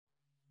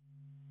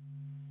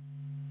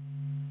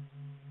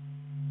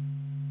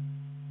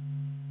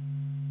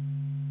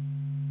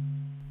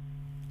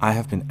I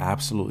have been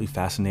absolutely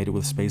fascinated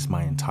with space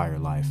my entire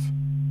life.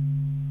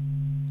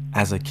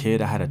 As a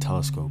kid, I had a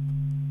telescope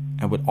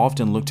and would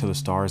often look to the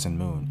stars and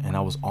moon, and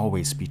I was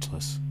always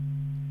speechless.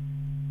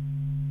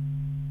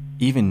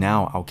 Even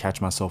now, I'll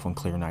catch myself on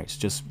clear nights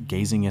just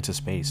gazing into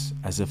space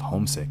as if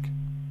homesick,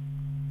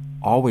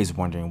 always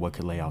wondering what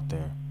could lay out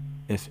there,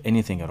 if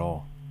anything at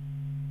all.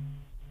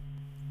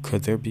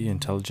 Could there be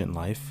intelligent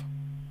life?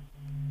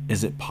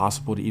 Is it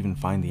possible to even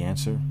find the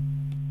answer?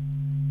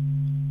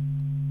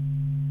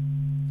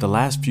 The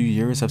last few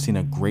years have seen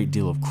a great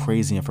deal of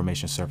crazy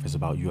information surface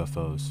about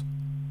UFOs.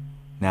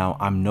 Now,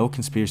 I'm no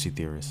conspiracy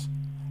theorist,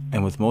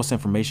 and with most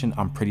information,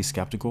 I'm pretty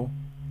skeptical,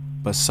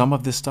 but some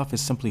of this stuff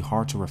is simply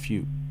hard to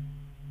refute,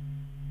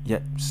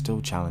 yet still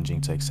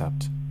challenging to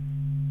accept.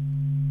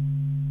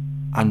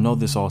 I know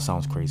this all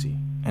sounds crazy,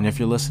 and if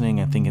you're listening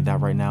and thinking that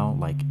right now,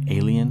 like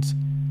aliens,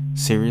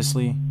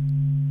 seriously,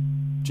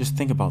 just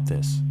think about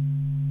this.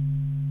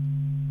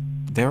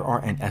 There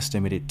are an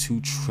estimated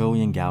 2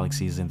 trillion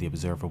galaxies in the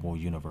observable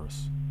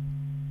universe.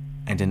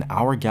 And in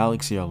our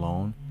galaxy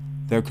alone,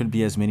 there could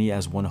be as many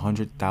as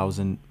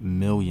 100,000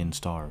 million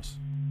stars.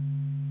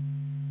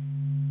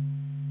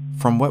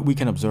 From what we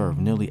can observe,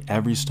 nearly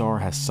every star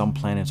has some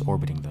planets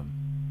orbiting them.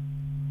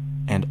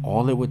 And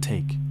all it would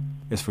take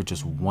is for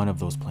just one of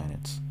those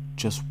planets,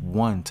 just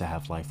one, to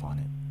have life on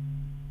it.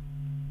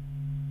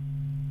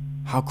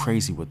 How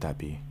crazy would that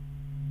be?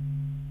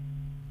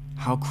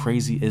 How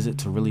crazy is it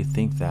to really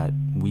think that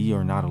we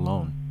are not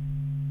alone?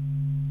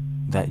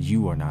 That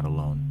you are not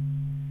alone?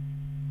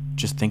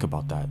 Just think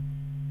about that.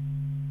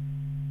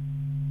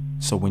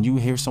 So when you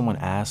hear someone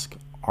ask,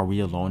 are we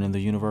alone in the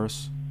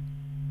universe?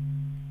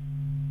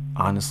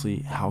 Honestly,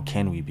 how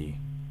can we be?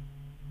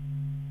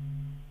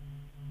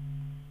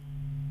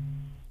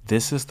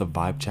 This is the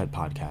Vibe Chat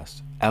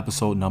Podcast,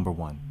 episode number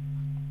 1,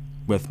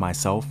 with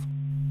myself,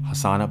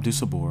 Hassan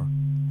Abdusabur,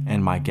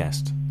 and my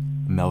guest,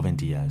 Melvin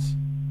Diaz.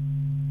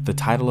 The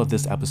title of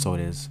this episode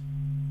is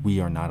We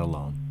Are Not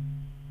Alone.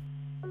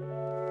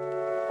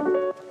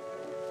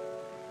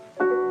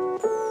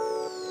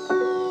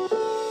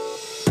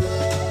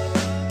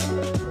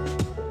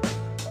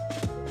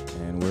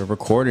 And we're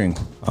recording.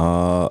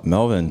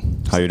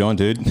 Melvin, how you doing,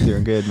 dude?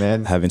 Doing good,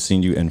 man. Haven't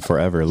seen you in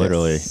forever,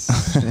 literally.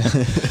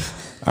 Yes.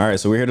 All right,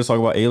 so we're here to talk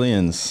about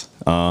aliens.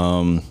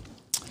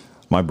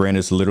 My brain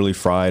is literally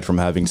fried from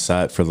having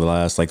sat for the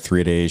last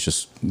 3 days,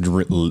 just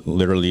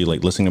literally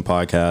listening to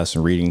podcasts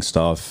and reading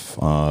stuff.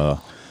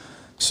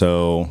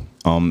 So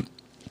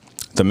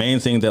the main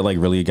thing that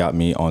really got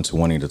me onto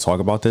wanting to talk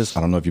about this, I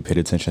don't know if you paid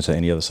attention to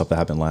any of the stuff that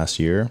happened last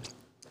year,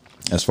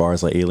 as far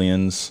as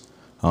aliens,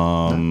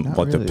 Not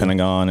really. The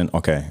Pentagon and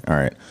okay, all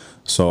right.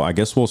 So I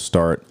guess we'll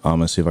start.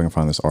 Let's see if I can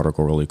find this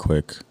article really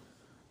quick.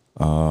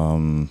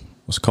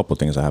 There's a couple of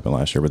things that happened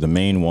last year, but the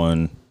main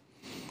one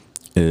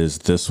is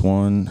this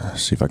one.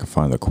 Let's see if I can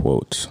find the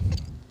quote.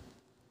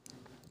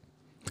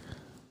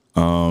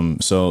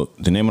 So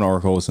the name of the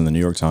article is in the New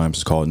York Times.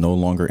 It's called No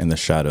Longer in the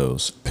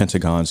Shadows.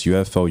 Pentagon's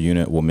UFO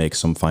unit will make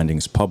some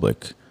findings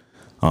public.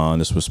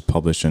 This was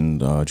published in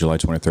July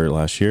 23rd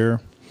last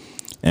year.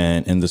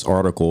 And in this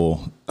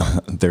article,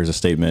 there's a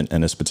statement,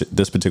 and this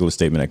particular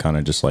statement, it kind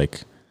of just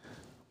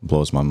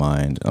blows my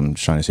mind. I'm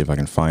trying to see if I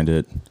can find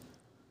it.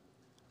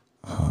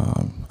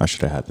 I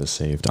should have had this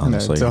saved,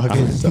 honestly. No,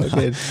 it's all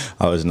good.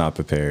 I was not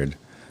prepared.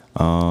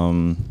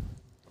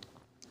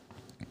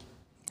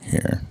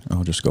 Here,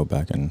 I'll just go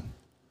back and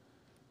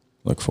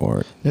look for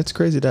it. It's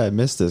crazy that I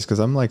missed this because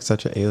I'm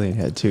such an alien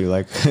head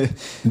too.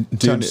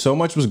 Dude, so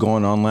much was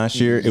going on last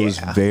year. It was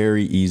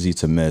very easy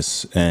to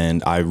miss,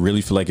 and I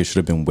really feel like it should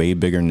have been way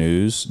bigger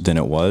news than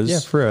it was. Yeah,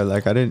 for real. I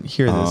didn't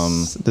hear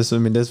this. This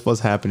was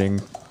happening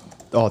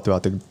all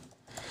throughout the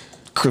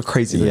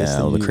craziness.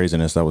 Yeah, the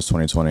craziness. That was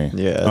 2020.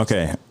 Yeah.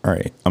 Okay. All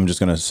right. I'm just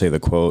gonna say the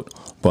quote,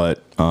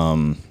 but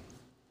all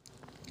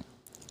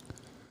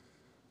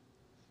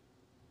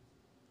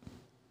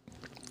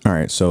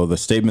right. So the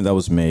statement that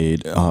was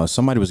made,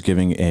 somebody was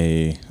giving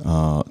a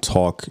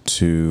talk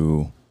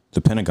to the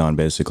Pentagon,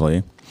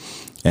 basically,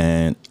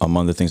 and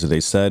among the things that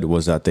they said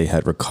was that they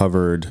had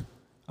recovered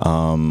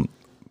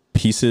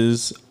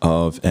pieces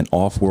of an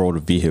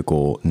off-world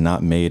vehicle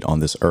not made on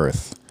this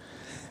Earth.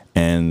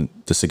 And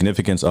the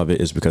significance of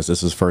it is because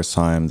this is the first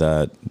time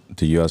that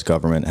the U.S.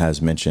 government has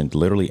mentioned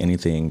literally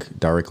anything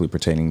directly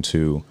pertaining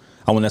to,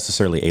 I won't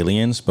necessarily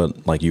aliens,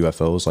 but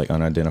UFOs,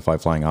 unidentified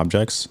flying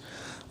objects.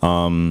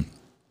 And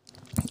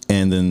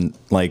then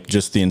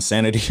just the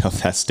insanity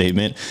of that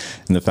statement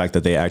and the fact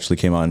that they actually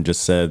came out and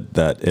just said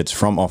that it's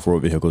from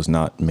off-road vehicles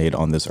not made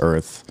on this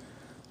Earth.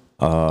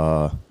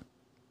 My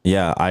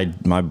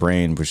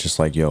brain was just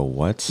yo,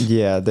 what?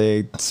 Yeah,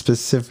 they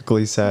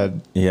specifically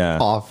said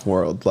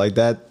off-world.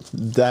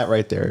 That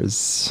right there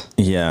is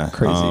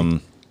crazy.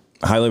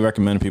 Highly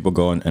recommend people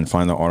go and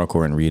find the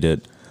article and read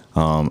it.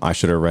 I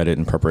should have read it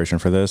in preparation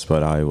for this,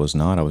 but I was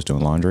not. I was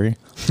doing laundry.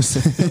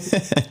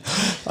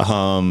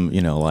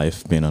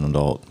 Life, being an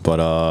adult. But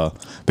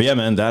yeah,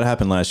 man, that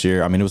happened last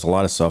year. I mean, it was a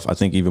lot of stuff. I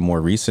think even more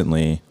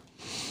recently,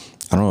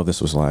 I don't know if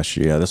this was last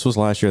year. Yeah, this was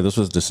last year. This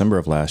was December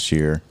of last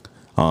year.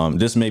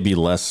 This may be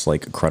less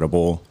like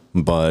credible,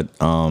 but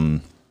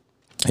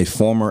a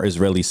former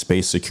Israeli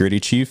space security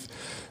chief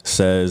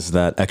says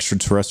that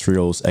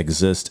extraterrestrials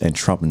exist and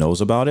Trump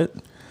knows about it.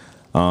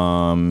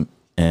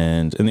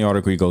 And in the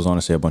article, he goes on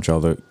to say a bunch of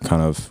other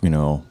kind of,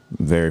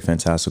 very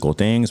fantastical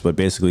things. But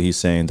basically, he's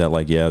saying that,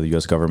 like, yeah, the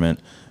U.S. government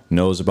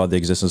knows about the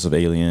existence of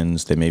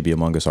aliens. They may be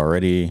among us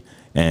already.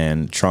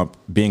 And Trump,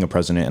 being a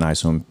president, and I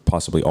assume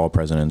possibly all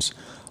presidents,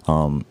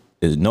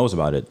 knows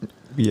about it.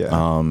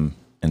 Yeah.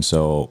 And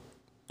so,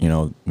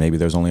 maybe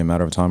there's only a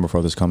matter of time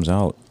before this comes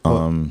out.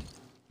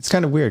 It's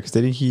kind of weird because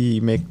didn't he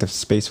make the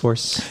Space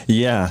Force?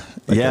 Yeah.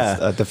 Like yeah.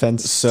 A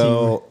defense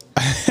team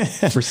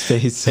for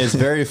space. It's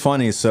very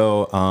funny.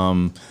 So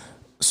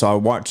I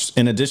watched,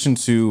 in addition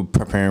to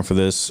preparing for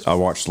this, I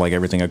watched like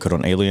everything I could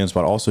on aliens,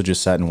 but I also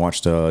just sat and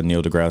watched a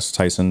Neil deGrasse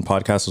Tyson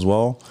podcast as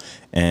well,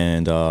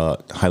 and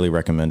highly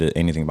recommend it.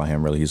 Anything by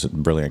him, really. He's a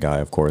brilliant guy,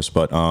 of course.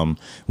 But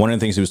one of the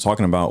things he was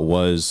talking about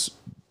was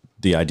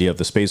the idea of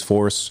the Space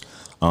Force.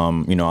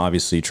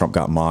 Obviously Trump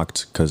got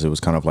mocked because it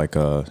was kind of like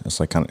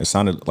it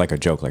sounded like a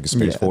joke, like a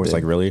Space Force,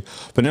 like really.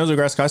 But Neil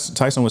deGrasse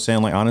Tyson was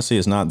saying, like, honestly,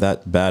 it's not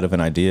that bad of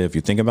an idea if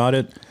you think about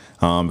it,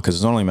 because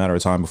it's only a matter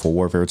of time before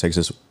warfare takes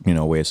us,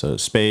 way to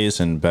space,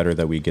 and better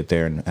that we get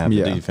there and have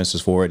the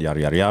defenses for it,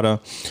 yada, yada, yada.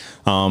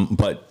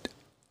 But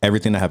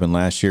everything that happened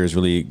last year has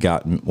really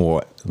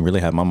really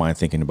had my mind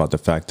thinking about the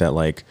fact that,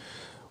 like,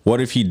 what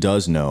if he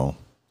does know?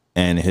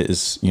 And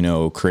his,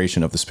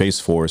 creation of the Space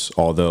Force,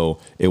 although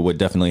it would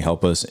definitely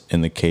help us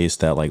in the case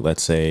that, like,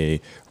 let's say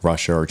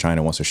Russia or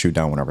China wants to shoot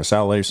down one of our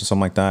satellites or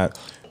something like that,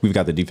 we've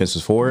got the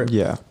defenses for it.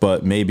 Yeah.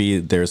 But maybe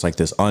there's like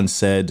this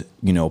unsaid,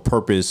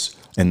 purpose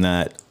in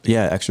that,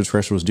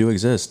 extraterrestrials do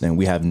exist and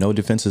we have no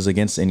defenses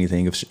against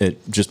anything if it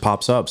just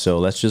pops up. So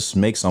let's just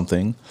make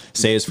something,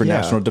 say it's for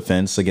national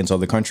defense against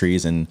other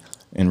countries, and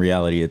in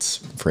reality, it's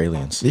for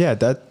aliens. Yeah,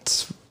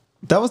 that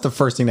was the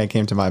first thing that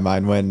came to my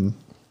mind when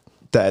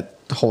that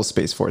whole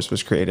Space Force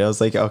was created. I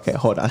was like, okay,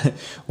 hold on.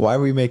 Why are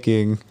we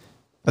making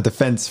a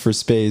defense for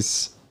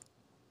space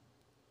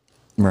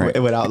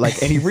without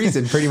like any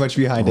reason pretty much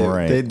behind it?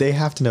 Right. They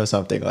have to know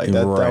something. Like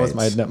that. Right. That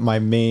was my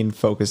main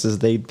focus, is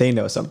they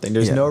know something.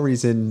 There's no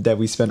reason that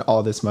we spend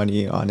all this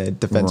money on a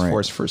defense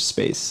force for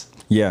space.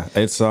 Yeah,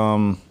 it's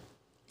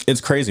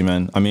crazy,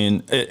 man. I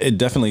mean, it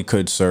definitely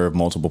could serve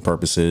multiple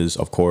purposes.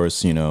 Of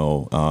course,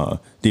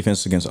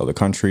 defense against other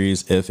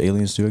countries if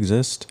aliens do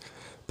exist.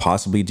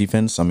 Possibly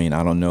defense. I mean,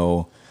 I don't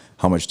know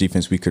how much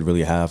defense we could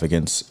really have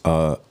against,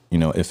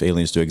 if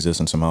aliens do exist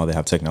and somehow they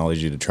have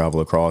technology to travel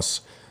across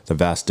the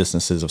vast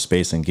distances of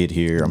space and get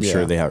here. I'm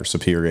sure they are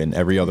superior in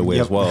every other way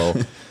as well.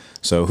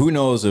 So who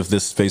knows if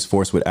this Space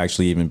Force would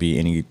actually even be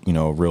any,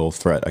 real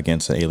threat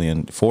against an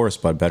alien force,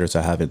 but better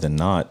to have it than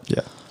not.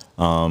 Yeah.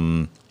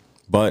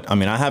 But I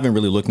mean, I haven't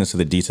really looked into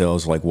the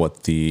details, like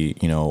what the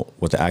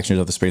actions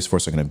of the Space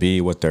Force are going to be,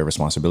 what their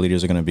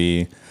responsibilities are going to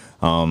be.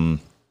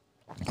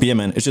 But yeah,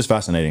 man, it's just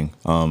fascinating.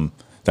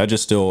 That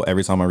just still,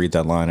 every time I read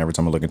that line, every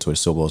time I look into it,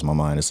 still blows my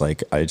mind. It's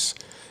like,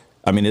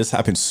 this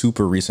happened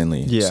super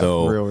recently. Yeah,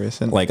 so, real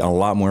recent. Like, a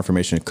lot more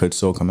information could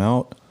still come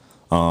out.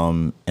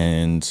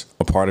 And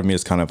a part of me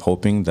is kind of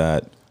hoping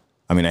that,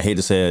 I hate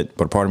to say it,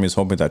 but a part of me is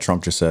hoping that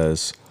Trump just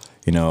says,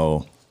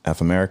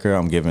 F America,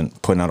 I'm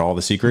putting out all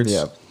the secrets.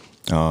 Yeah.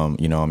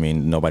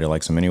 Nobody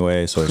likes him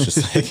anyway. So it's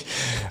just like,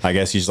 I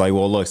guess he's like,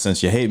 well, look,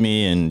 since you hate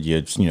me and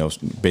you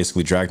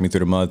basically dragged me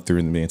through the mud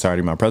through the entirety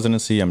of my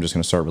presidency, I'm just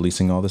going to start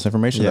releasing all this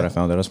information that I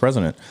found out as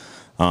president.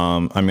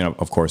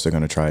 Of course, they're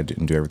going to try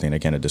and do everything they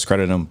can to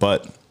discredit him.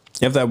 But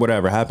if that would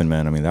ever happen,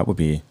 man, that would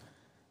be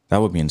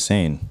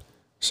insane.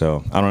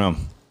 So I don't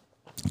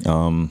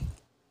know.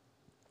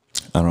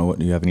 I don't know. What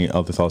do you have any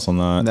other thoughts on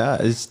that? Nah,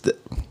 it's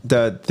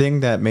the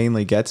thing that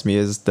mainly gets me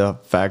is the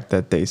fact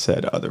that they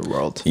said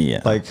otherworld. Yeah.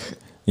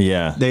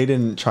 They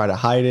didn't try to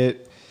hide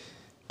it.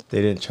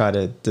 They didn't try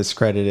to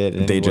discredit it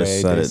in any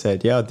way. They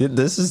said, yeah,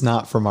 this is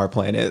not from our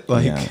planet.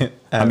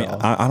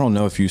 I don't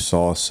know if you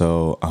saw,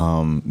 so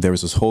there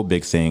was this whole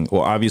big thing.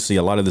 Well, obviously,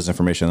 a lot of this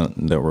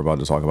information that we're about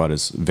to talk about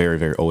is very,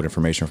 very old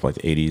information from like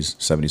the 80s,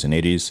 70s, and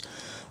 80s.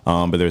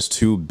 But there's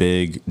two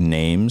big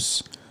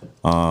names.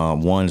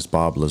 One is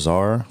Bob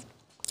Lazar.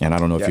 And I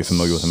don't know if you're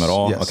familiar with him at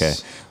all. Yes. Okay.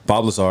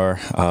 Bob Lazar,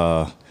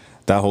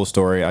 that whole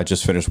story, I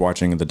just finished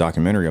watching the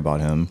documentary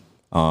about him,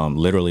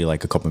 literally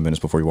like a couple of minutes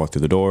before he walked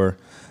through the door.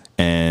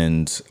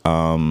 And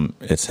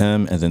it's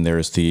him. And then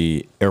there's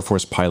the Air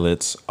Force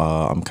pilots.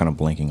 I'm kind of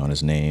blanking on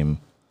his name.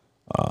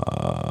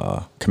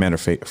 Commander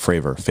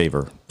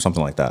Favor,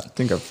 something like that.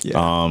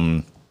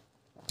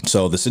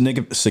 So the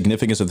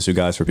significance of the two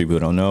guys, for people who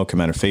don't know,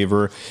 Commander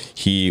Favor,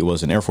 he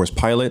was an Air Force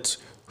pilot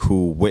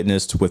who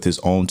witnessed with his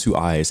own two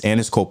eyes, and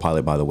his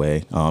co-pilot, by the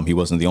way, he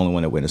wasn't the only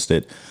one that witnessed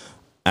it,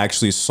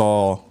 actually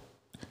saw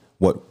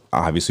what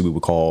obviously we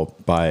would call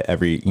by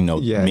every,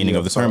 meaning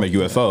of the term, a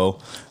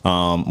UFO,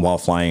 while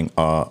flying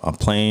a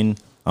plane.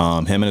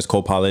 Him and his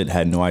co-pilot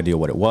had no idea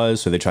what it was,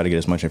 so they tried to get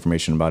as much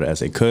information about it as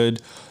they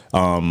could.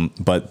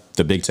 But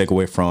the big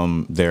takeaway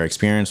from their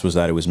experience was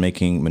that it was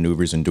making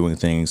maneuvers and doing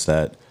things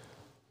that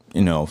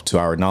to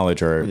our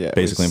knowledge, are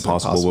basically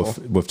impossible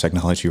with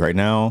technology right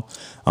now.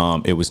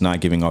 It was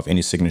not giving off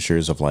any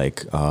signatures of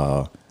like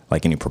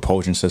any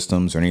propulsion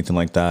systems or anything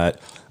like that.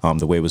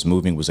 The way it was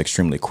moving was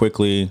extremely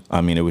quickly.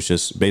 I mean, it was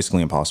just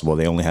basically impossible.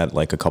 They only had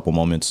like a couple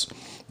moments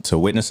to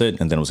witness it,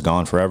 and then it was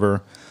gone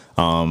forever.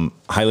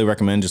 Highly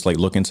recommend just like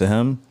look into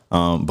him.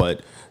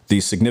 But the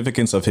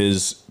significance of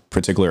his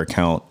particular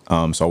account.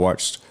 So I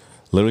watched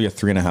literally a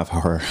 3.5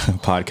 hour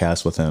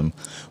podcast with him,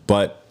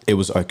 but it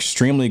was an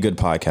extremely good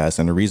podcast.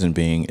 And the reason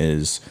being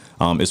is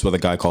it's with a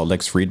guy called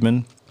Lex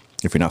Friedman.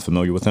 If you're not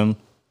familiar with him,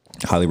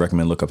 highly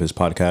recommend look up his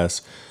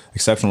podcast.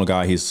 Exceptional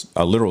guy. He's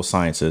a literal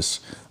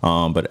scientist,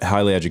 but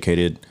highly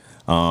educated.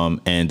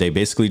 And they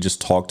basically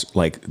just talked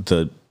like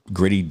the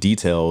gritty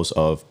details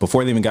of,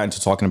 before they even got into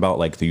talking about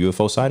like the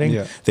UFO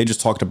sighting, they just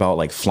talked about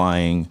like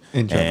flying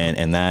and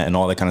that and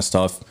all that kind of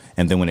stuff.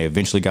 And then when they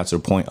eventually got to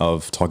the point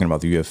of talking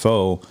about the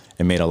UFO,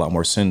 it made a lot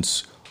more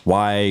sense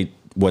why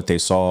what they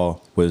saw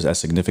was as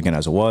significant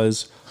as it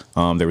was.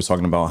 They were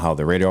talking about how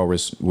the radar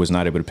was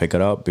not able to pick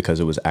it up because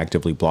it was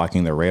actively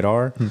blocking the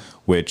radar,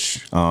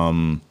 which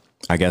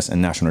I guess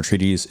in national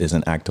treaties is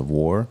an act of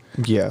war.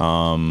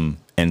 And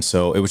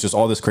so it was just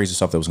all this crazy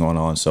stuff that was going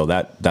on. So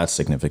that's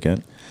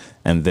significant.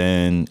 And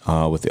then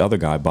with the other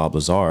guy, Bob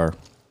Lazar,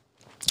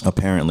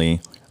 apparently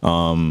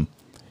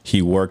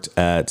he worked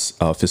at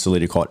a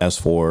facility called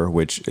S4,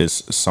 which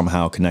is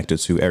somehow connected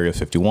to Area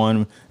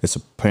 51. It's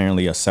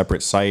apparently a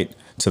separate site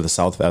to the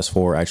south of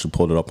S4. I actually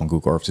pulled it up on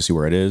Google Earth to see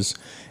where it is.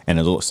 And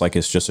it looks like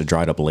it's just a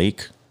dried up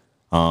lake.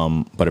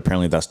 But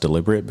apparently that's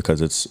deliberate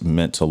because it's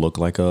meant to look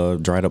like a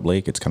dried up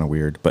lake. It's kind of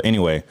weird. But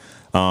anyway,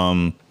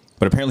 but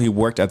apparently he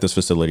worked at this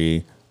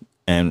facility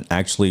and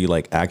actually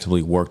like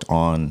actively worked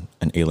on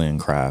an alien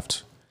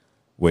craft,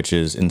 which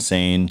is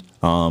insane.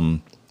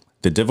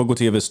 The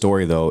difficulty of his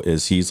story, though,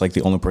 is he's like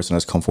the only person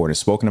that's come forward and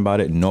spoken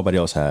about it. Nobody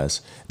else has.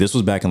 This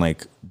was back in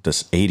like the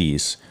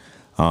 80s.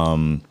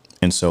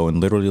 And so in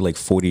literally like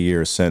 40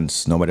 years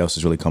since, nobody else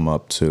has really come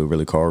up to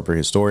really corroborate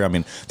his story. I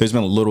mean, there's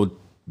been little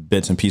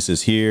bits and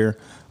pieces here.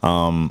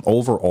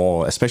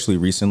 Overall, especially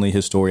recently,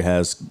 his story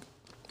has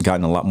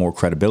gotten a lot more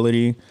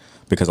credibility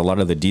because a lot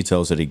of the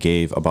details that he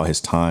gave about his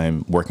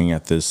time working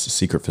at this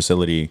secret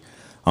facility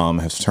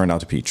have turned out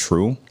to be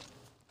true.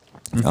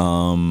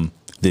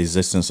 The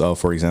existence of,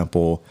 for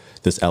example,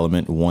 this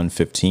element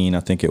 115, I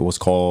think it was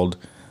called,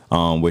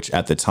 which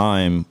at the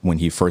time when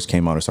he first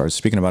came out and started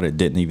speaking about it,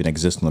 didn't even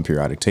exist on the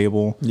periodic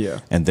table.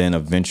 And then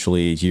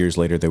eventually, years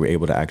later, they were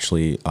able to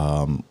actually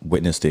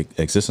witness the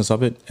existence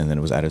of it, and then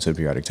it was added to the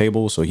periodic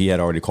table. So he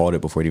had already called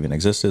it before it even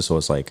existed. So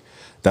it's like,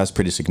 that's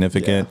pretty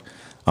significant.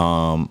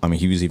 I mean,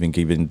 he was even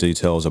giving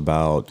details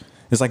about,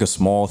 it's like a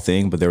small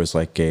thing, but there was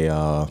like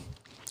a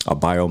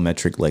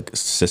biometric like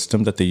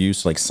system that they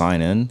used to like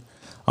sign in.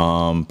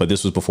 But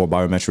this was before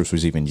biometrics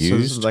was even used. So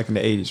this was like in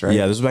the 80s, right?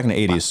 Yeah, this was back in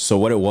the 80s. So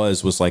what it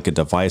was like a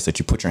device that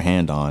you put your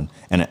hand on,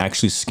 and it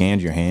actually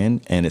scanned your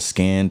hand, and it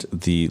scanned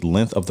the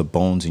length of the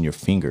bones in your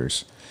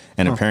fingers.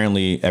 And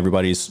apparently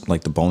everybody's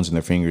like the bones in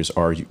their fingers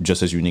are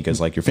just as unique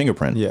as like your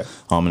fingerprint.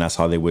 And that's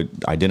how they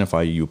would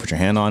identify you. You would put your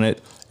hand on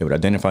it, it would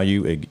identify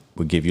you. It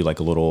would give you like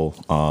a little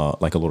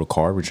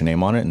card with your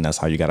name on it, and that's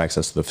how you got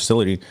access to the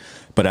facility.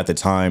 But at the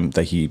time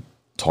that he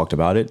talked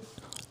about it,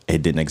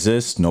 it didn't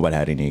exist. Nobody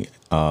had any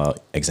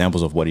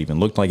examples of what it even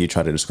looked like. He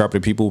tried to describe it to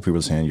people. People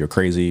were saying, "You're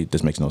crazy.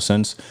 This makes no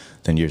sense."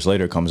 Then years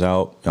later, it comes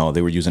out.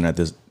 They were using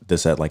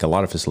this at like a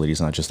lot of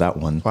facilities, not just that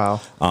one.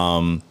 Wow.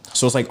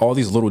 So it's like all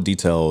these little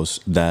details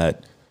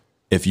that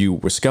if you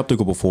were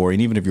skeptical before,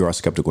 and even if you are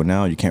skeptical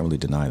now, you can't really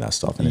deny that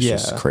stuff, and it's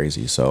just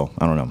crazy. So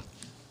I don't know,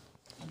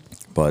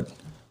 but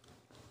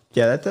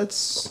yeah,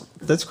 that's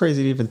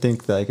crazy to even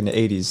think that like in the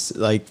 80s,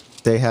 like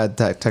they had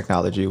that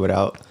technology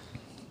without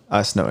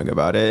us knowing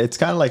about it. It's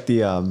kind of like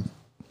the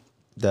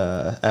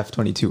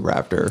F-22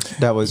 Raptor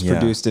that was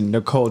produced in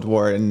the Cold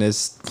War, and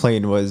this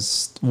plane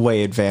was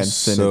way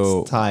advanced in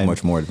its time,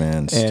 much more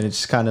advanced. And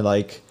it's kind of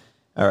like,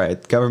 all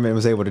right, government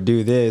was able to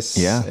do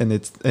this, and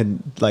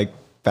like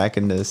back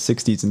in the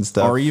 60s and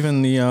stuff, or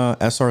even the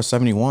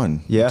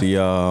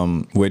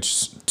SR-71,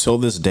 which till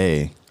this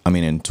day, I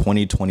mean, in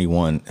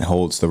 2021,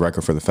 holds the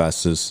record for the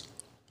fastest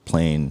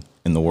plane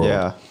in the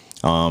world.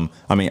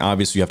 I mean,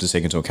 obviously you have to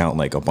take into account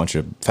like a bunch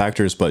of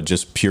factors, but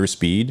just pure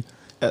speed,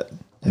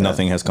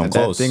 nothing has come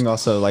close. That thing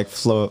also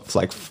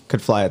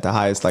could fly at the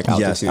highest like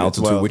altitude. Yes,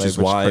 altitude, which is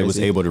why it was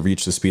able to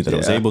reach the speed that it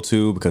was able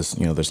to, because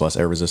there's less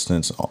air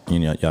resistance,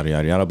 yada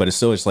yada yada. But it's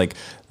still, it's like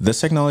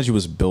this technology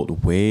was built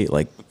way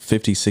like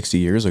 50, 60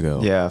 years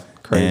ago. Yeah,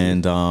 crazy.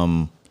 And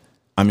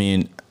I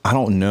mean, I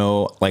don't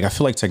know. Like, I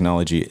feel like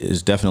technology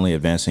is definitely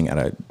advancing at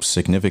a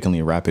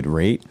significantly rapid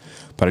rate,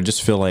 but I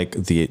just feel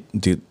like the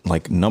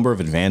like number of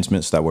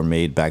advancements that were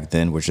made back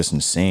then was just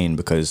insane,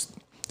 because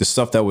the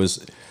stuff that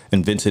was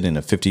invented in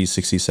the 50s,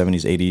 60s,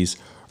 70s, 80s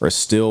are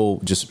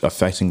still just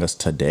affecting us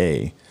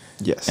today.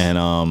 Yes.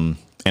 And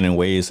in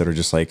ways that are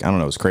just like, I don't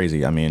know, it's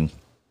crazy. I mean,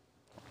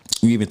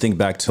 you even think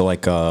back to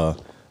like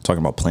talking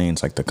about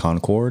planes like the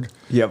Concorde,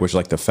 Yep. which is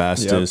like the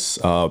fastest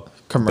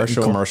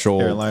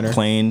Commercial airliner.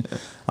 plane.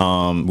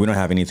 We don't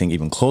have anything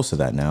even close to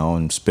that now,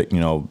 and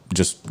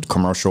just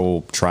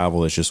commercial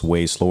travel is just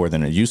way slower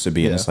than it used to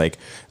be, and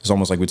it's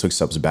almost like we took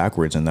steps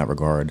backwards in that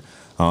regard.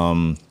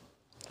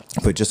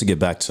 But just to get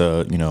back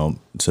to,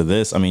 to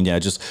this, I mean, yeah,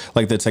 just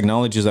like the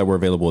technologies that were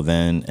available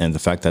then and the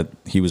fact that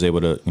he was able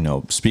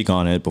to, speak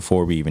on it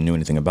before we even knew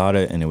anything about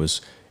it. And it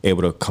was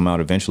able to come out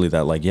eventually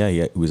that like, yeah,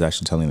 he was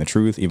actually telling the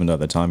truth, even though at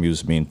the time he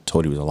was being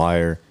told he was a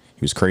liar.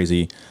 He was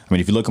crazy. I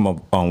mean, if you look him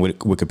up on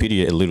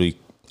Wikipedia, it literally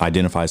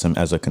identifies him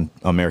as a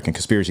American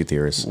conspiracy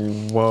theorist.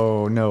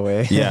 Whoa, no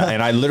way. Yeah.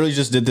 And I literally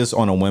just did this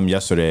on a whim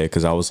yesterday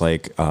because I was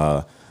like,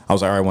 all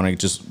right, I want to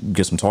just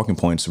get some talking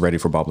points ready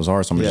for Bob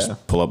Lazar. So I'm going to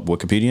just pull up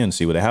Wikipedia and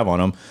see what they have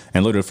on him.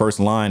 And literally the first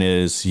line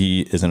is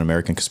he is an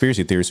American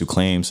conspiracy theorist who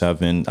claims to have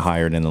been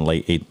hired in the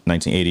late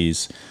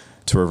 1980s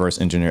to reverse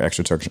engineer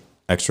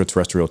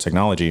extraterrestrial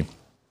technology.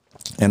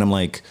 And I'm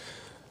like,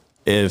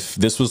 if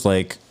this was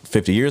like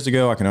 50 years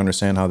ago, I can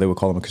understand how they would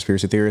call him a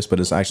conspiracy theorist, but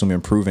it's actually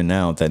been proven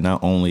now that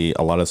not only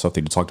a lot of the stuff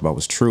that he talked about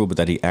was true, but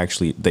that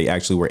they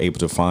actually were able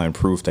to find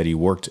proof that he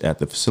worked at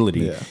the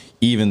facility,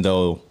 even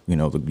though,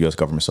 the U.S.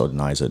 government still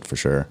denies it for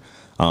sure.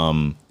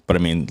 But I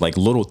mean, like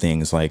little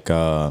things like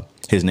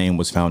his name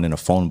was found in a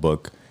phone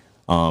book.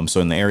 So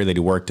in the area that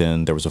he worked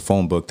in, there was a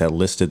phone book that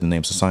listed the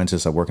names of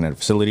scientists that working at a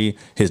facility.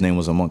 His name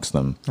was amongst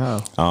them.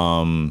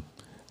 Oh.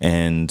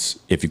 And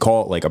if you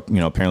call, like,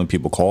 apparently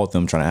people called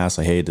them trying to ask,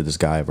 like, hey, did this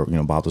guy ever,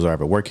 Bob Lazar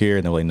ever work here?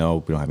 And they're like, no,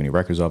 we don't have any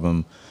records of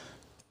him.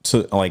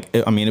 So, like,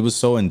 it was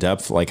so in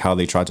depth, like how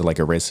they tried to like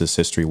erase his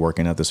history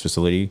working at this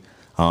facility,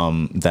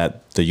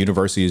 that the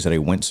universities that he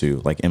went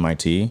to, like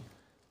MIT,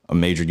 a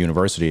major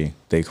university,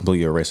 they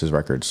completely erased his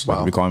records. Wow.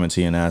 Like, we call him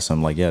and ask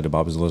him, like, yeah, did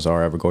Bob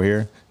Lazar ever go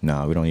here?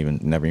 No, we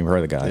never even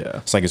heard of the guy. Yeah.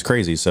 It's like, it's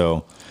crazy.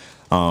 So,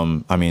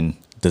 I mean,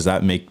 does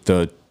that make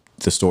the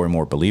story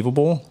more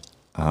believable?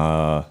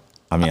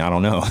 I mean, I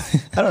don't know.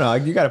 I don't know.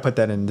 You got to put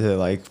that into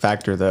like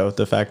factor though.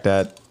 The fact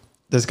that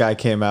this guy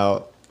came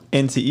out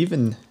and to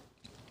even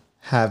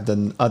have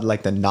the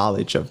like the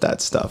knowledge of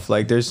that stuff.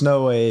 Like there's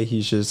no way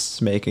he's just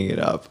making it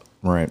up.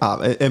 Right.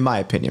 In my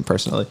opinion,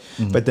 personally.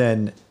 Mm-hmm. But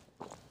then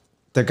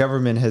the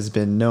government has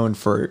been known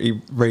for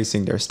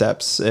erasing their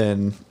steps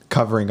and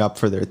covering up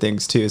for their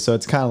things too. So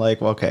it's kind of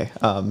like, well, okay,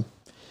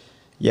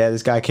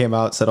 this guy came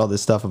out, said all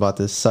this stuff about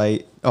this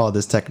site, all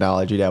this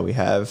technology that we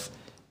have.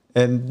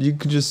 And you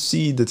can just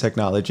see the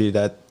technology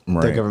that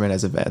the government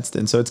has advanced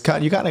in. So it's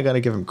you kind of got to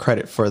give him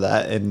credit for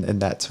that in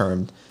that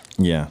term.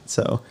 Yeah.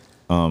 So.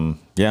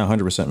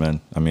 100%,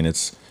 man. I mean,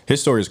 his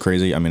story is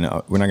crazy. I mean,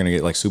 we're not going to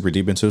get like super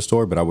deep into the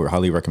story, but I would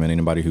highly recommend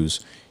anybody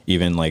who's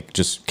even like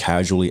just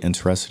casually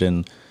interested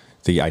in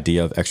the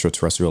idea of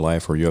extraterrestrial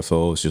life or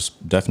UFOs,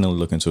 just definitely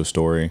look into a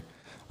story.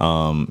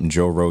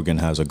 Joe Rogan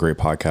has a great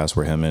podcast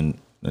where him and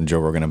Joe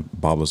Rogan and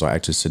Bob Lazar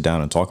actually sit down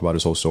and talk about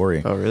his whole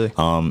story. Oh, really?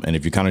 And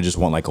if you kind of just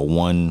want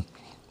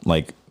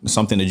like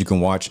something that you can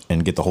watch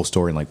and get the whole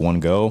story in like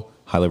one go,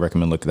 highly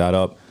recommend look that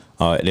up.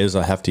 It is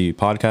a hefty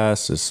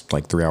podcast. It's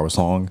like 3 hours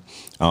long.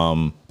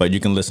 But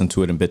you can listen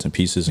to it in bits and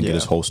pieces and get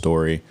his whole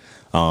story.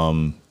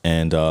 Man,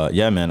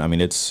 I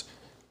mean, it's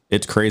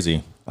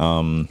crazy.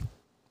 Honestly,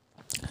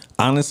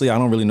 I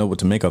don't really know what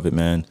to make of it,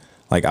 man.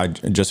 Like I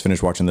just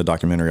finished watching the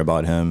documentary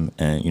about him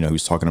and, he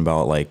was talking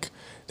about like,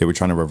 they were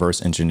trying to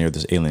reverse engineer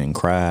this alien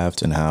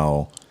craft and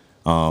how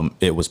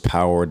it was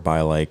powered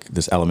by like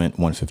this element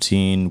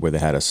 115 where they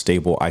had a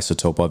stable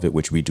isotope of it,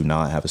 which we do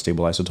not have a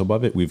stable isotope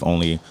of it. We've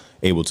only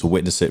able to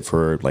witness it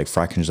for like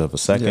fractions of a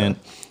second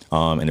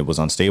and it was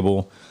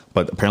unstable.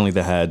 But apparently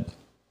they had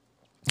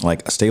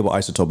like a stable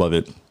isotope of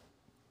it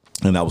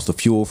and that was the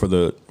fuel for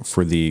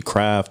the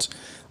craft.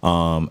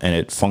 And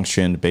it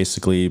functioned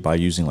basically by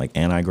using like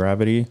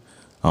anti-gravity.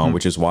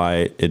 Which is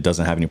why it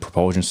doesn't have any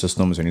propulsion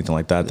systems or anything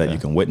like that you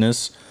can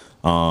witness.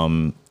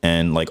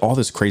 And like all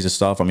this crazy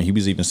stuff. I mean, he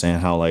was even saying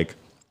how like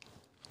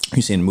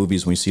you see in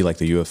movies when you see like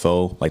the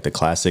UFO, like the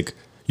classic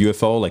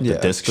UFO, like the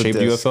disc-shaped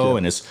UFO,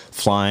 and it's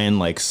flying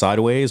like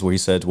sideways. Where he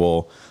said,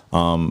 well,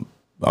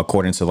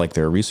 according to like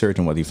their research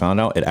and what he found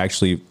out, it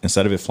actually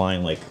instead of it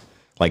flying like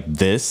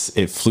this,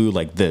 it flew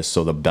like this.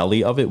 So the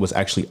belly of it was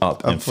actually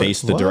up and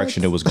faced the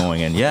direction it was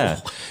going in.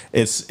 Yeah,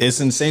 it's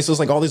insane. So it's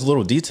like all these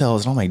little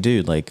details, and I'm like,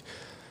 dude, like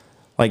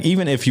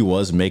even if he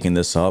was making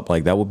this up,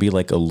 like that would be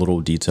like a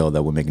little detail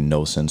that would make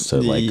no sense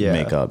to like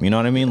make up. You know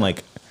what I mean?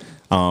 Like,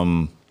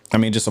 I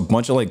mean, just a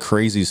bunch of like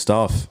crazy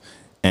stuff.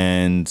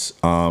 And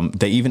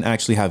they even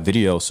actually have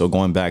video. So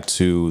going back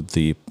to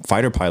the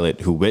fighter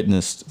pilot who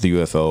witnessed the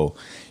UFO,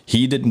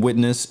 he didn't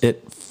witness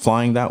it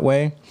flying that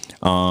way.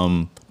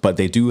 But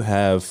they do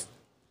have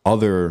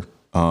other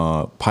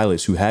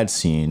pilots who had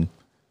seen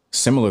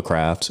similar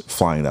craft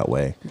flying that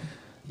way.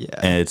 Yeah,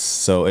 and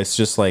it's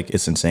just like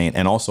it's insane.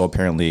 And also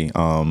apparently,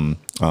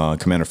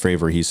 Commander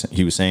Fravor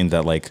he was saying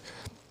that like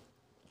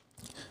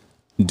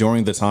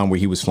during the time where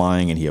he was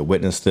flying and he had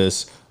witnessed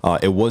this,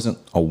 it wasn't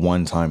a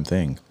one-time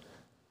thing.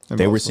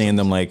 They were seeing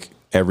them like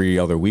every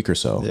other week or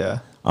so. Yeah.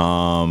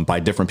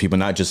 By different people,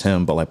 not just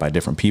him, but like by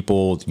different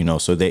people.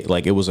 So they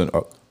like it wasn't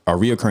a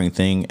reoccurring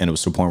thing, and it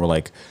was to the point where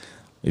like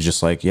it's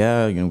just like,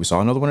 yeah, you know, we saw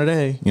another one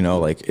today, you know,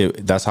 like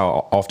that's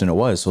how often it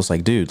was. So it's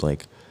like, dude,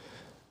 like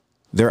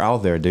they're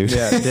out there, dude.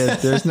 Yeah,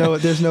 there's no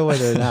way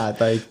they're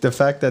not. Like the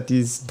fact that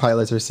these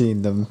pilots are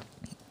seeing them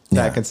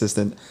that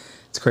consistent,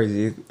 it's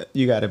crazy.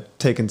 You got to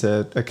take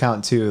into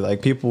account too,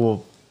 like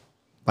people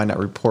might not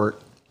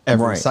report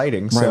every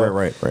sighting. So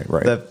right.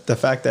 The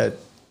fact that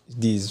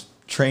these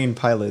trained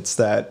pilots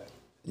that,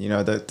 you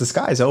know, the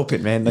sky's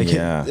open, man. Like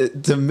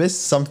to miss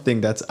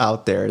something that's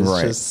out there is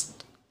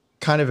just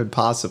kind of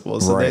impossible.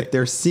 So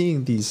they're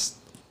seeing these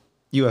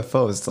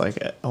UFOs like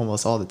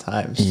almost all the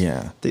time.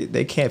 Yeah,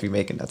 they can't be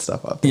making that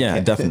stuff up. Yeah,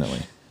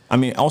 definitely. I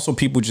mean, also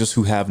people just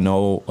who have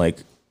no, like,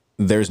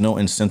 there's no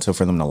incentive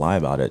for them to lie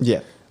about it.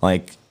 Yeah,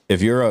 like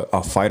if you're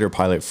a fighter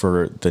pilot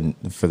for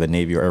the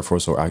Navy or Air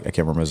Force, or I can't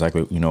remember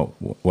exactly, you know,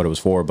 what it was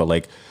for, but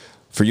like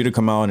for you to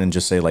come out and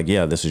just say like,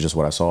 yeah, this is just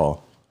what I saw.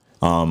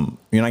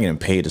 You're not getting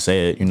paid to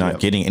say it. You're not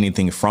getting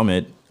anything from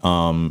it.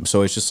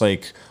 So it's just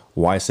like,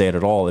 why say it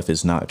at all if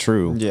it's not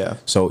true? Yeah.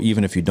 So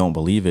even if you don't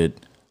believe it,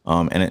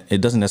 and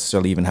it doesn't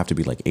necessarily even have to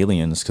be like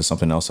aliens, because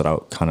something else that I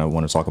kind of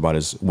want to talk about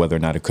is whether or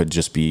not it could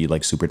just be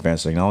like super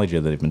advanced technology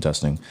that they've been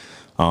testing.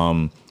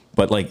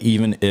 But like,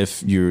 even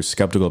if you're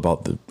skeptical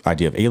about the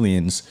idea of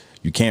aliens,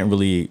 you can't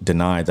really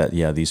deny that,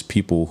 yeah, these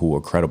people who are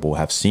credible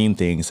have seen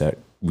things that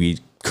we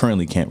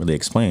currently can't really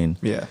explain.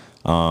 Yeah.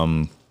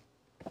 And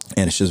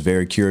it's just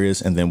very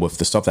curious. And then with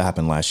the stuff that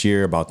happened last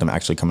year about them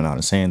actually coming out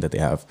and saying that they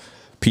have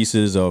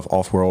pieces of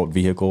off-world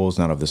vehicles,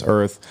 not of this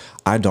earth,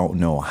 I don't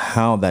know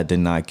how that did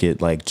not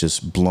get like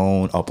just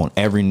blown up on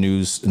every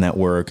news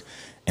network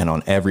and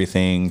on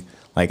everything.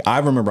 Like I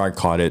remember I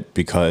caught it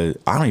because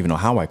I don't even know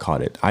how I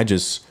caught it. I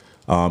just,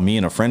 me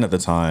and a friend at the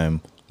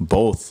time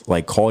both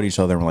like called each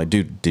other and were like,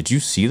 dude, did you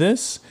see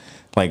this?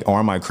 Like, or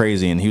am I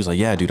crazy? And he was like,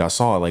 yeah, dude, I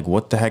saw it. Like,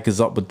 what the heck is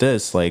up with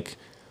this? Like,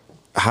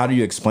 how do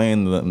you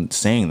explain them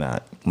saying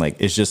that? Like,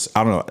 it's just,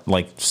 I don't know,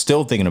 like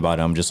still thinking about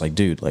it, I'm just like,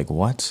 dude, like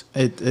what?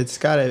 It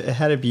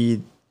had to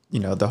be, you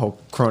know, the whole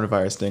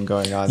coronavirus thing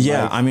going on.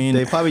 Yeah. Like, I mean,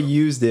 they probably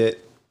used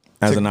it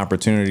as an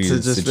opportunity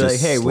to just be like,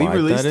 hey, we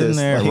released that in this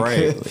there. like,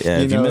 Right. Yeah.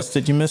 If you missed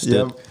it, you missed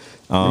it.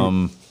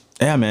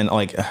 Yeah, man,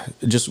 like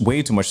just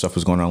way too much stuff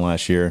was going on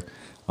last year.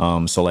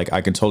 So like,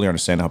 I can totally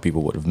understand how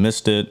people would have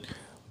missed it,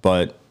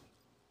 but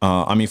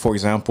I mean, for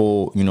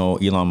example, you know,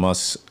 Elon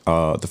Musk,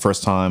 the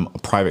first time a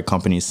private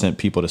company sent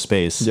people to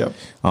space, to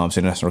the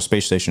International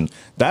Space Station,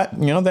 that,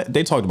 you know, that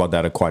they talked about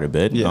that quite a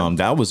bit.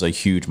 That was a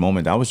huge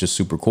moment. That was just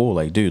super cool.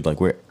 Like, dude, like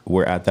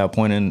we're at that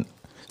point in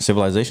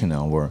civilization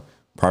now where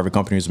private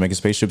companies are making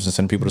spaceships and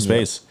sending people to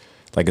space.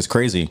 Like, it's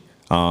crazy.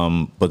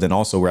 But then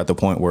also we're at the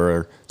point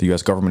where the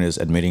U.S. government is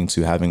admitting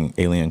to having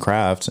alien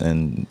crafts,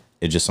 and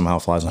it just somehow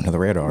flies under the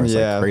radar. It's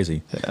like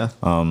crazy. Yeah.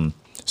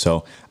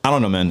 So I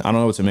don't know, man. I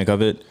don't know what to make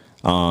of it.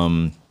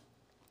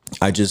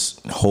 I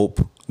just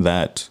hope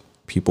that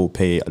people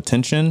pay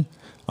attention,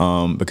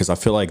 because I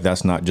feel like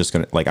that's not just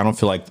gonna, like, I don't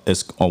feel like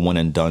it's a one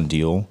and done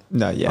deal.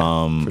 No,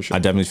 for sure. I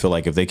definitely feel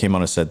like if they came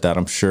out and said that,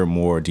 I'm sure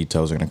more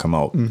details are gonna come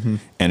out, and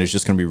it's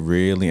just gonna be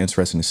really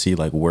interesting to see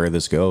like where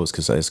this goes,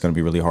 because it's gonna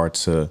be really hard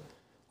to,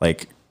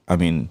 like, I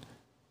mean,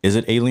 is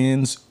it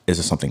aliens? Is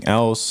it something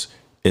else?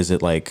 Is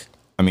it like,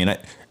 I mean,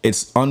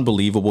 it's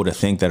unbelievable to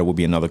think that it would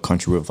be another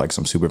country with like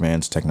some super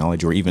advanced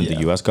technology, or even the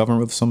U.S.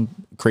 government with some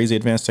crazy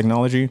advanced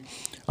technology.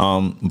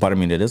 But I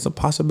mean, it is a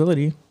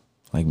possibility.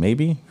 Like,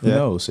 maybe, who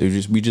knows?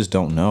 We just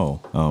don't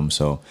know.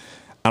 So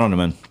I don't know,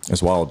 man.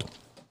 It's wild.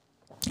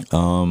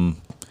 Let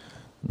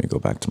me go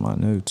back to my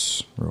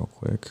notes real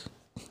quick.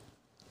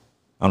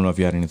 I don't know if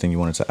you had anything you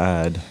wanted to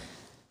add.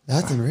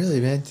 Nothing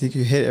really, man. I think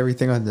you hit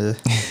everything on the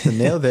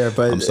nail there,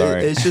 but I'm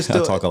sorry. It's just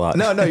still, I talk a lot.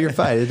 No, you're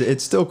fine.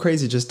 It's still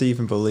crazy just to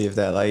even believe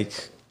that.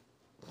 Like,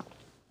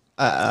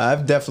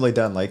 I've definitely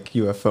done like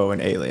UFO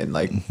and alien,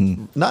 like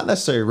not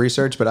necessarily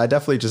research, but I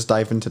definitely just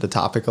dive into the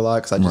topic a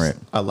lot because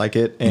I like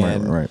it,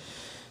 and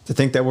to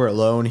think that we're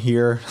alone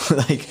here,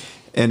 like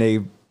in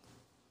a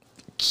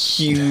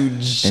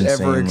huge,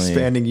 ever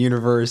expanding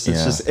universe,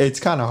 it's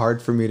kind of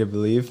hard for me to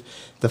believe.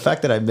 The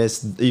fact that I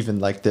missed even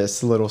like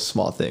this little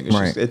small thing,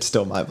 it's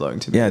still mind blowing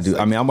to me. Yeah, it's dude.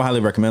 like, I mean, I would highly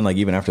recommend, like,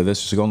 even after this,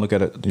 just go and look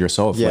at it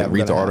yourself. Yeah, like,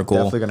 read the article.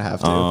 Definitely gonna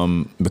have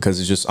to. Because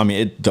it's just, I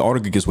mean, the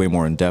article gets way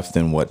more in depth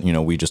than what, you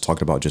know, we just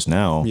talked about just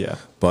now. Yeah.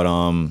 But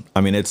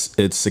I mean, it's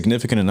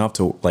significant enough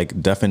to,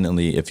 like,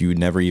 definitely, if you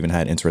never even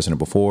had interest in it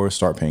before,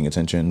 start paying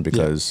attention,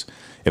 because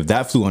if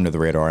that flew under the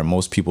radar and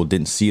most people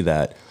didn't see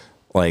that,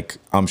 like,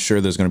 I'm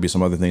sure there's going to be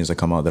some other things that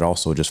come out that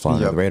also just fly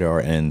under the radar.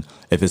 And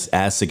if it's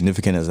as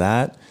significant as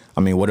that, I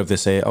mean, what if they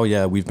say, oh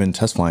yeah, we've been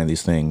test flying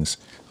these things?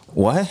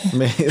 What?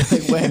 Like,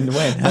 when?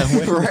 Right. I've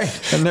never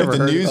if the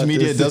heard news about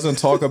media this. doesn't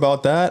talk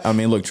about that, I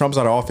mean, look, Trump's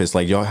out of office.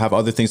 Like, y'all have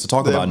other things to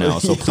talk about now.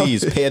 So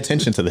please pay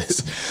attention to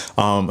this.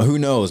 Who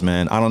knows,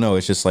 man? I don't know.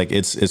 It's just like,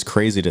 it's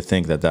crazy to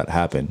think that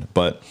happened.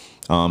 But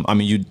I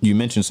mean, you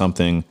mentioned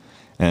something,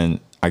 and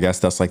I guess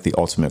that's like the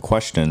ultimate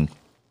question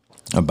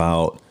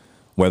about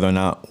whether or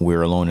not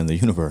we're alone in the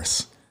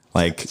universe.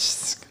 Like,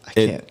 it's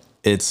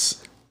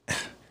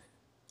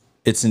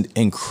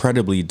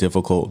incredibly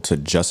difficult to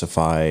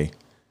justify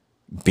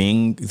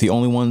being the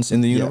only ones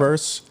in the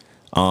universe.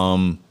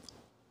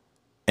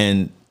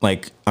 And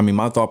like, I mean,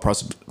 my thought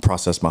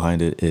process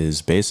behind it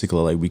is basically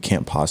like we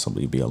can't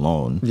possibly be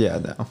alone. Yeah,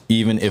 no.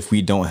 Even if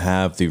we don't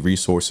have the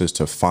resources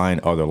to find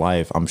other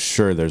life, I'm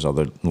sure there's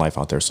other life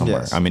out there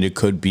somewhere. Yes. I mean, it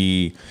could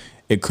be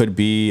a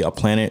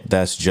planet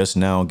that's just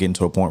now getting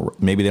to a point where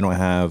maybe they don't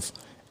have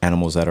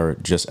animals that are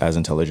just as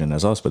intelligent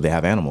as us, but they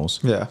have animals.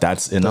 Yeah.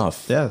 That's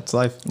enough. Yeah, it's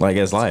life. Like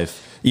as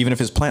life, even if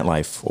it's plant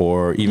life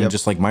or even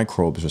just like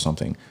microbes or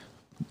something.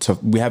 So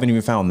we haven't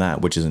even found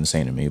that, which is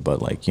insane to me.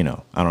 But like, you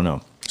know, I don't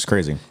know. It's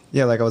crazy.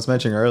 Yeah, like I was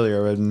mentioning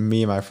earlier, when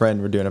me and my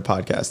friend were doing a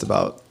podcast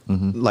about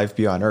life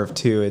beyond Earth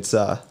too. It's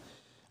I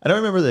don't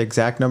remember the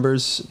exact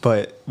numbers,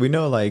 but we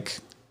know like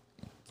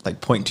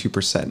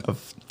 0.2%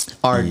 of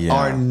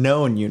our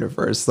known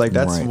universe. Like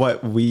that's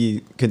what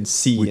we can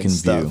see and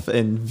stuff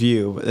and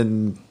view,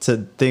 and to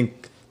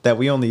think that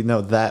we only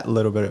know that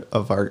little bit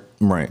of our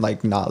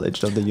like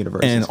knowledge of the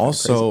universe. And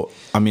also, crazy.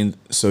 I mean,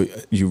 so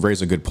you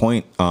raise a good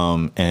point.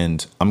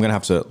 And we're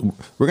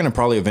going to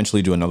probably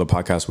eventually do another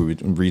podcast where we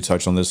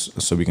retouch on this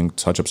so we can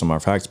touch up some of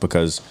our facts,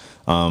 because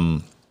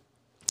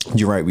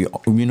you're right.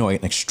 We know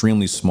an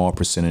extremely small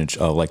percentage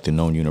of like the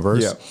known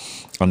universe. Yeah.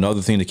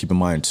 Another thing to keep in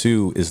mind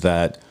too is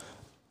that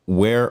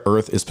where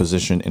Earth is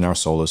positioned in our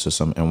solar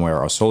system and where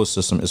our solar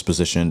system is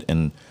positioned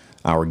in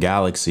our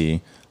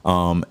galaxy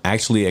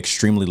actually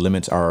extremely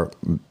limits our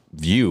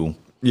view.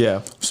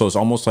 Yeah. So it's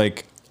almost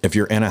like if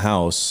you're in a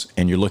house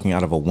and you're looking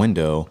out of a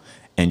window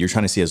and you're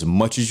trying to see as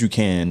much as you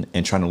can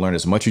and trying to learn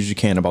as much as you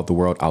can about the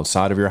world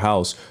outside of your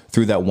house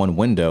through that one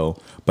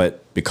window,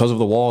 but because of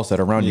the walls that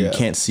are around you, you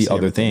can't see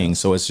other things.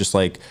 So it's just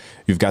like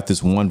you've got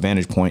this one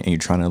vantage point and you're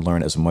trying to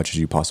learn as much as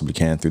you possibly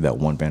can through that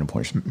one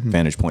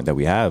vantage point that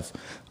we have.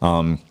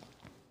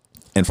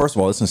 And first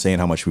of all, it's insane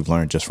how much we've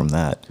learned just from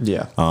that.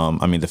 Yeah.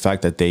 I mean, the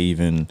fact that they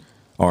even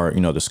are,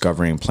 you know,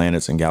 discovering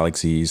planets and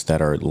galaxies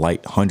that are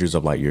hundreds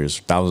of light years,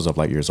 thousands of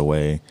light years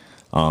away.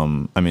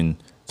 I mean,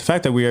 the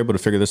fact that we're able to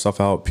figure this stuff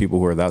out, people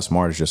who are that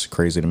smart, is just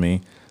crazy to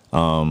me.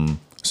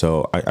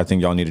 So I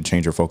think y'all need to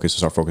change your focus to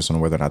start focusing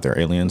on whether or not they're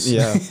aliens.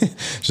 Yeah.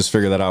 Just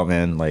figure that out,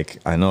 man. Like,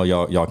 I know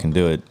y'all can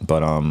do it,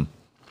 but I don't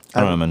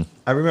know, man.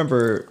 I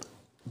remember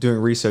doing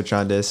research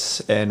on this,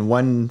 and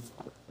one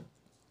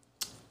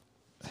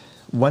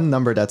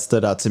number that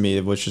stood out to me,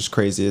 which is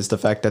crazy, is the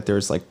fact that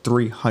there's like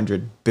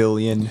 300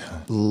 billion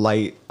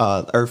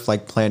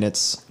Earth-like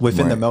planets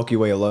within the Milky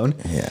Way alone.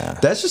 Yeah,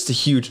 that's just a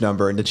huge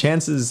number, and the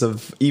chances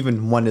of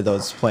even one of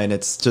those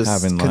planets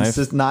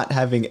just not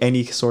having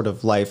any sort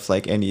of life,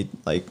 like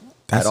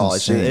at all,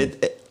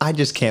 I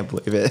just can't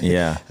believe it.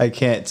 Yeah, I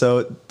can't.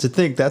 So to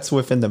think that's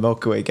within the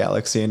Milky Way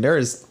galaxy, and there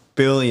is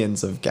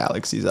billions of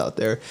galaxies out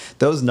there,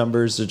 those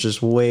numbers are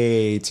just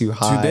way too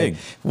high, too big,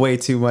 way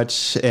too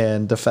much,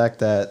 and the fact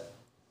that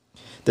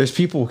there's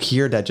people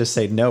here that just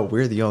say, no,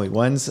 we're the only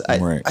ones.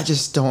 I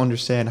just don't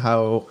understand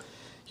how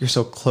you're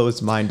so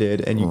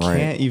closed-minded and you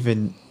can't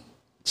even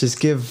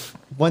just give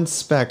one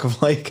speck of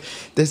like,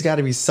 there's got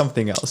to be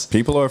something else.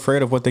 People are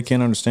afraid of what they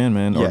can't understand,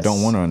 man, or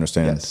don't want to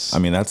understand. Yes. I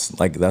mean,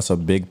 that's a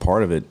big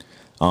part of it.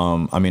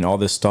 I mean, all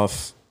this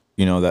stuff,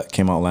 you know, that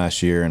came out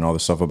last year and all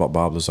the stuff about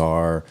Bob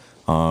Lazar,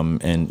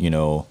 and, you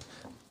know,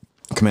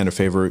 Commander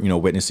Favor, you know,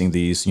 witnessing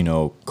these, you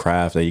know,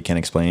 craft that you can't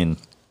explain.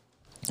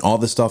 All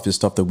this stuff is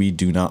stuff that we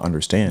do not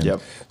understand.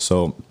 Yep.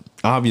 So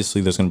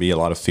obviously there's going to be a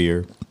lot of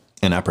fear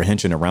and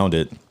apprehension around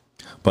it.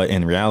 But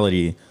in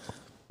reality,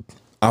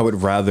 I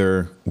would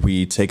rather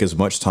we take as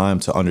much time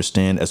to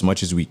understand as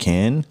much as we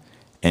can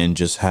and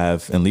just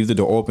leave the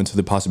door open to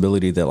the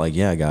possibility that, like,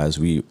 yeah, guys,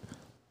 we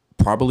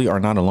probably are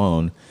not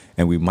alone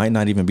and we might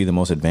not even be the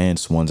most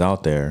advanced ones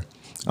out there.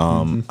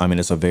 I mean,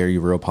 it's a very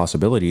real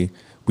possibility.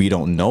 We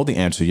don't know the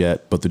answer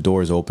yet, but the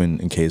door is open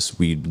in case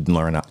we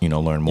learn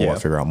more,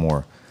 figure out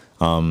more.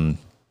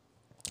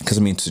 Because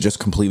I mean, to just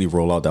completely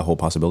roll out that whole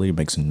possibility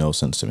makes no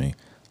sense to me.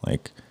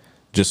 Like,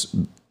 just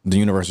the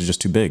universe is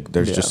just too big.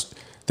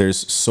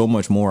 There's so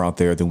much more out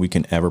there than we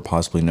can ever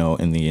possibly know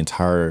in the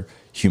entire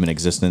human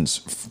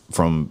existence,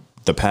 from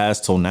the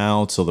past till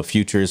now till the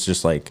future. It's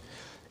just like,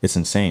 it's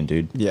insane,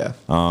 dude. Yeah.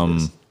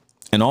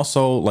 And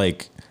also,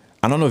 like,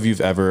 I don't know if you've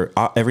ever,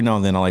 every now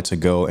and then I like to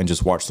go and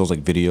just watch those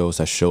like videos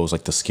that shows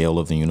like the scale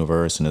of the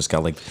universe, and it's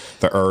got like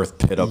the Earth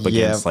pit up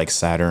against like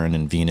Saturn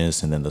and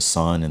Venus, and then the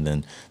sun, and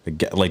then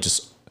like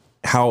just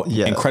how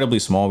incredibly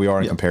small we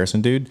are in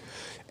comparison, dude.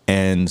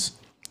 And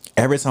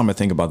every time I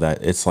think about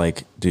that, it's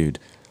like, dude,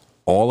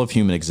 all of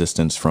human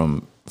existence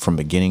from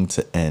beginning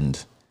to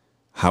end,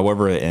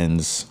 however it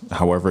ends,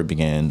 however it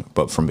began,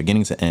 but from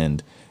beginning to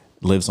end,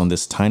 lives on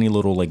this tiny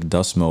little like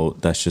dust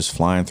mote that's just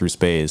flying through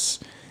space.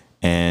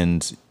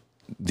 And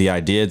the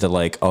idea that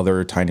like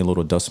other tiny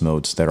little dust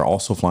motes that are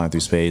also flying through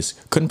space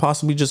couldn't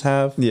possibly just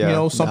have,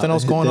 something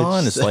else going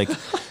on. It's like,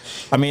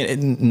 I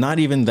mean, not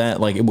even that,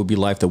 like, it would be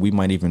life that we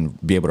might even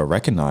be able to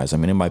recognize. I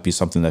mean, it might be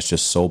something that's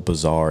just so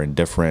bizarre and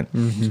different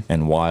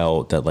and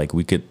wild that like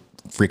we could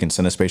freaking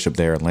send a spaceship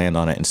there and land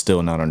on it and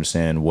still not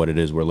understand what it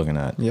is we're looking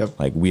at. Yep.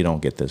 Like, we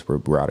don't get this.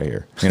 We're out of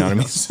here. You know what I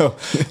mean? So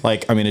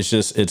like, I mean,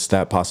 it's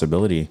that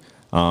possibility.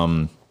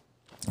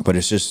 but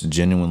it's just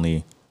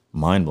genuinely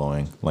mind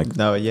blowing. Like,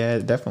 No, yeah,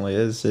 it definitely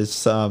is.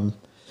 It's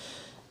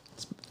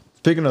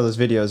speaking of those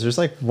videos, there's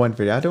like one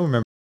video, I don't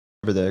remember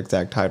the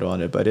exact title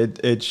on it, but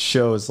it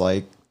shows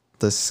like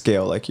the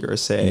scale, like you were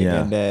saying,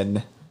 Yeah. and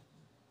then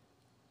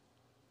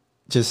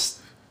just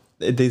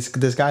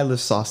this guy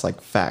lists off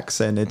like facts,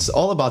 and it's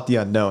all about the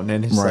unknown,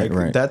 and it's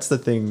Right. that's the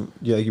thing,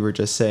 like you were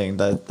just saying,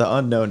 that the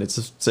unknown, it's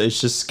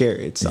just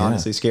scary. It's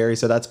honestly scary.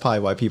 So that's probably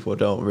why people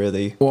don't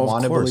really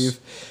want to believe.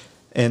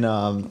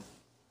 And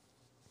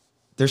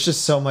there's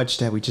just so much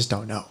that we just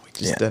don't know. We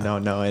just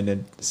don't know, and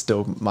it's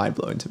still mind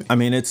blowing to me. I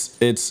mean, it's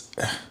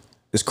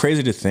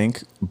crazy to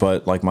think,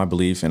 but like my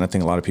belief, and I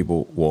think a lot of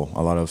people,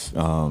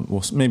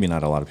 maybe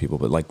not a lot of people,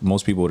 but like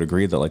most people would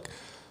agree that like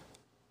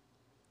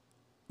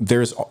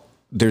there's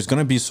going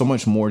to be so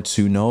much more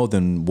to know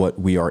than what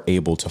we are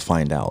able to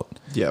find out.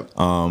 Yep.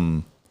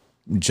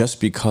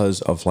 Just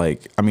because of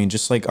like, I mean,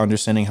 just like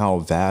understanding how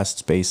vast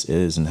space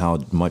is and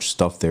how much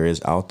stuff there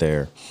is out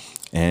there.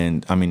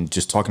 And I mean,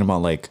 just talking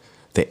about like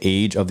the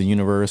age of the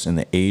universe and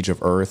the age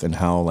of Earth, and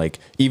how like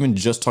even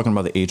just talking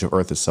about the age of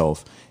Earth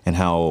itself and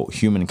how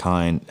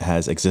humankind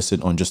has existed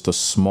on just the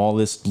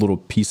smallest little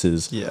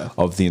pieces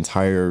of the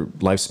entire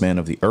lifespan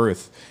of the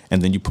Earth.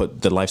 And then you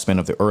put the lifespan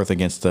of the Earth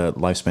against the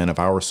lifespan of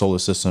our solar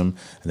system,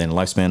 and then the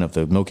lifespan of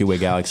the Milky Way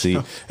galaxy,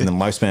 and then the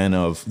lifespan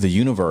of the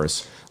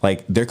universe.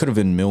 Like there could have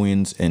been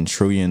millions and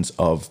trillions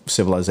of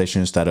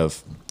civilizations that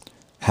have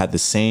had the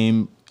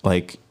same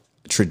like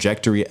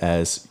trajectory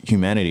as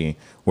humanity,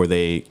 where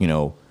they, you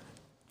know,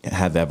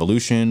 had the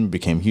evolution,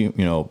 became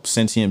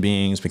sentient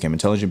beings, became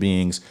intelligent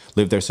beings,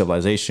 lived their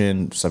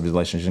civilization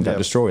got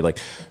destroyed. Like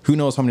who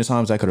knows how many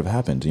times that could have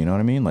happened? You know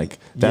what I mean? Like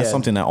that's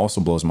something that also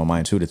blows my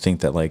mind too, to think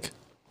that like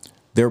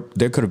there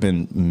could have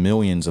been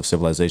millions of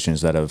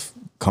civilizations that have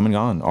come and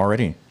gone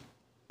already.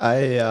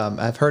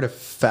 I've heard of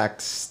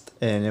facts,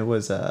 and it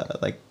was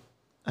like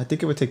I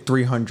think it would take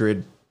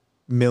 300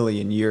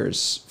 million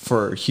years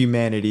for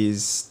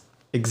humanity's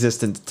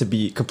existence to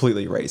be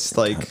completely erased.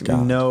 Like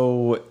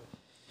no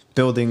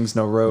buildings,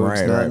 no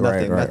roads,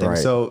 nothing.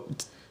 So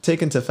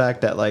take into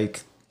fact that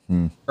like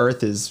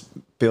Earth is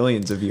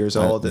billions of years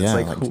old. It's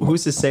like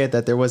who's to say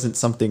that there wasn't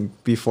something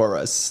before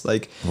us?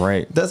 Like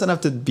it doesn't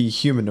have to be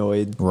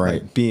humanoid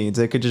like, beings.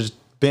 It could just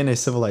been a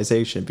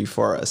civilization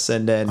before us,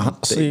 and then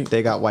honestly,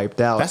 they got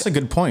wiped out. That's a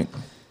good point.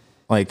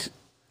 Like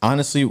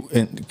honestly,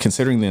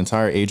 considering the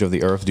entire age of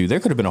the Earth, dude, there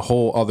could have been a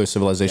whole other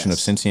civilization of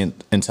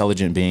sentient,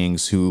 intelligent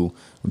beings who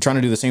were trying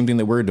to do the same thing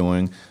that we're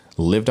doing,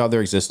 lived out their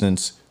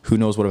existence. Who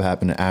knows what would have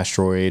happened to an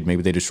asteroid?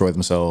 Maybe they destroyed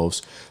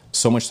themselves.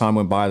 So much time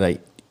went by that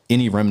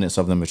any remnants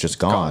of them is just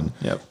gone.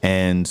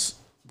 And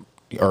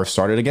Earth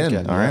started again.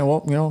 All right,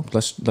 well, you know,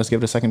 let's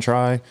give it a second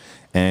try.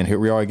 And here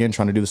we are again,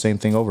 trying to do the same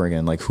thing over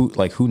again. Like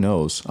who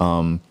knows?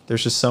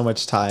 There's just so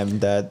much time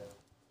that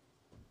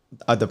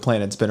the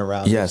planet's been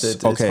around. Yes,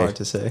 it's hard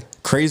to say.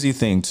 Crazy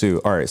thing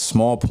too. All right,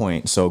 small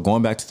point. So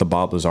going back to the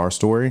Bob Lazar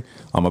story,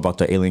 about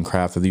the alien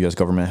craft that the U.S.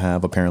 government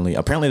have. Apparently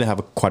they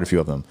have quite a few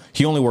of them.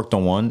 He only worked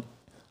on one.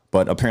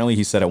 But apparently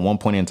he said at one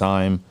point in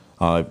time,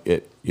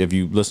 if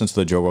you listen to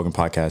the Joe Rogan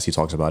podcast, he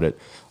talks about it.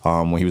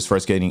 When he was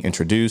first getting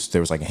introduced,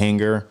 there was like a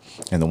hangar,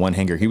 and the one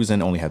hangar he was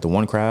in only had the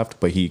one craft,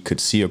 but he could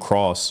see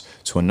across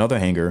to another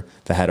hangar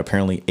that had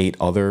apparently 8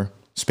 other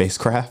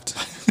spacecraft.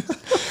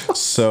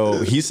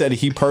 So he said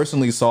he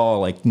personally saw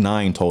like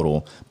 9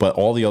 total, but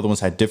all the other ones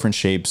had different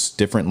shapes,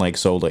 different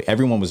so like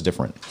everyone was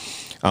different.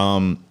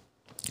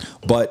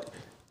 But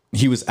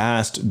he was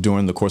asked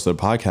during the course of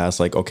the podcast,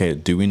 like, okay,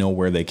 do we know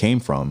where they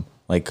came from?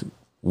 Like,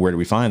 where do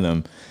we find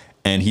them?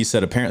 And he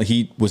said apparently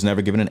he was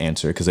never given an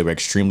answer because they were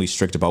extremely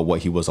strict about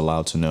what he was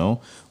allowed to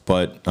know.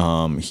 But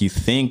he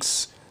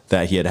thinks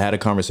that he had a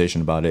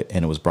conversation about it,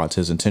 and it was brought to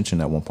his attention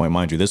at one point.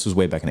 Mind you, this was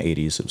way back in the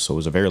 80s, so it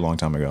was a very long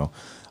time ago,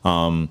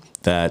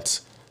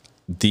 that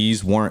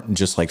these weren't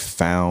just like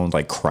found,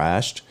 like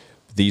crashed.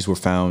 These were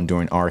found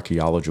during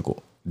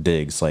archaeological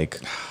digs. Like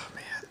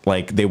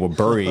they were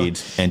buried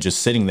and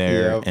just sitting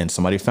there, and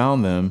somebody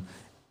found them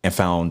and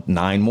found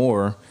 9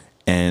 more.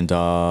 And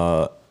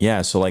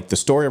so like the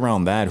story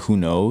around that, who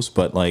knows?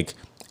 But like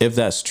if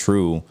that's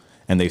true,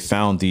 and they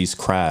found these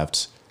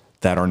crafts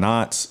that are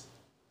not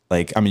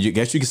like, I mean, you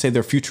guess you could say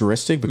they're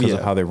futuristic because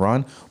of how they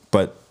run,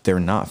 but they're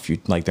not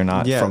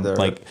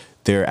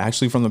they're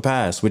actually from the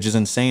past, which is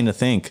insane to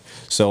think.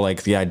 So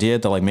like the idea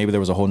that like maybe there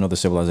was a whole nother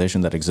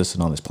civilization that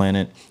existed on this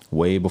planet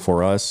way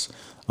before us.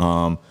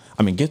 I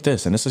mean, get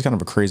this, and this is kind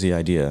of a crazy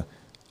idea.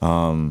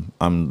 I'm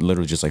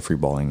literally just like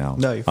freeballing now.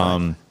 No, you're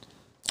fine.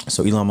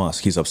 So Elon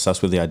Musk, he's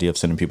obsessed with the idea of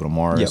sending people to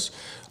Mars.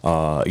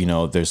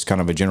 There's kind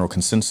of a general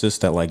consensus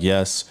that like,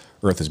 yes,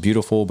 Earth is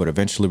beautiful, but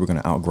eventually we're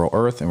going to outgrow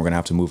Earth and we're going to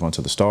have to move on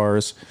to the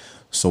stars.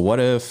 So what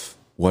if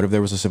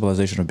there was a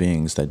civilization of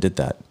beings that did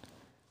that?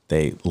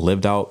 They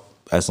lived out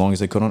as long as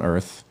they could on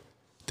Earth.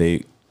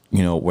 They,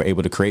 were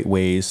able to create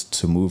ways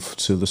to move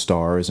to the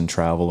stars and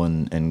travel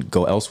and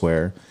go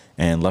elsewhere,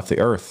 and left the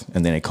Earth.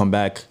 And then they come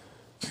back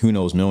who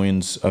knows,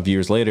 millions of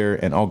years later,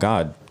 and oh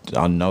god,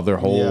 another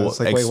whole it's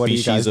like, wait, what are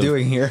you guys species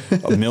doing here?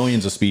 of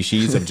millions of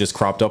species have just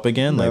cropped up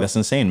again. Like Yep. that's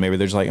insane. Maybe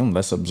they're just like,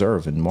 let's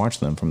observe and watch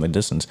them from the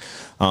distance.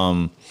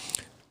 Dang,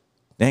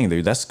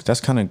 dude,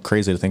 that's kind of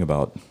crazy to think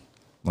about.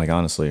 Like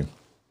honestly,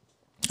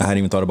 I hadn't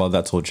even thought about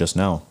that till just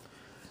now.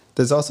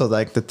 There's also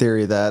like the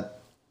theory that,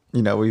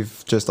 you know,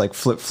 we've just like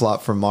flip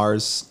flop from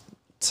Mars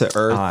to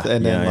Earth,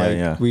 and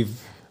then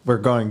we're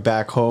going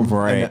back home,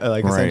 Right, and,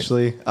 like right.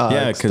 essentially,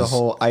 Yeah, it's the 'cause-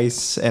 whole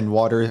ice and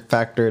water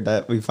factor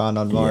that we found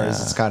on Mars.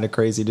 Yeah. It's kind of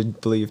crazy to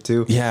believe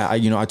too. Yeah, I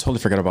totally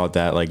forgot about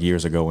that like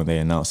years ago when they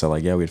announced that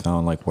like, yeah, we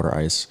found like water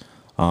ice.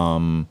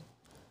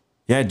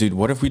 Yeah, dude,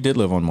 what if we did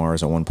live on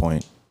Mars at one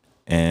point?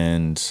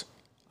 And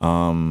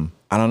I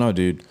don't know,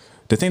 dude.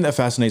 The thing that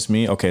fascinates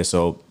me, okay,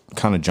 so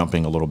kind of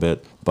jumping a little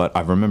bit, but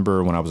I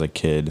remember when I was a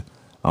kid,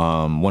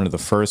 one of the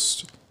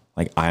first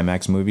like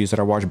IMAX movies that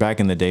I watched back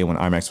in the day when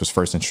IMAX was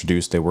first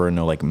introduced, there were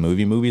no like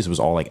movies. It was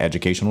all like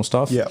educational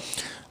stuff. Yeah.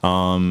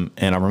 And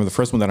I remember the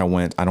first one that I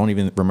went, I don't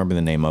even remember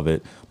the name of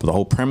it, but the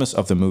whole premise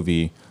of the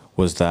movie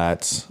was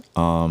that,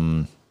 I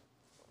want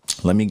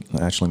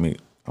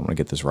to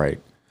get this right.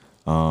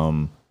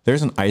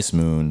 There's an ice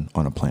moon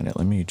on a planet.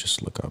 Let me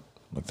just look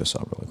this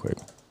up really quick.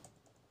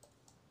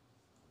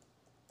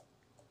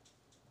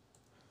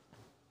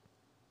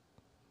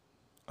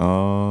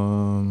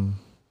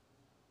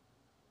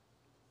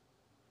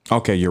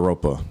 Okay,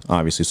 Europa,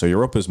 obviously. So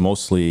Europa is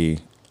mostly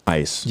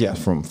ice, Yeah.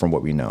 from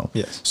what we know.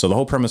 Yes. So the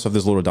whole premise of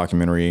this little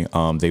documentary,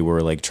 they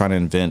were like trying to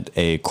invent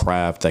a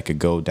craft that could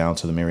go down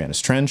to the Marianas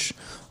Trench.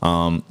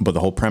 But the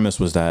whole premise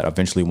was that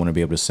eventually we want to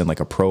be able to send like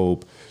a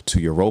probe to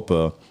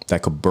Europa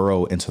that could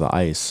burrow into the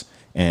ice.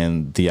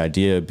 And the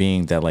idea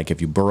being that like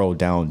if you burrow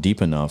down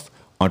deep enough,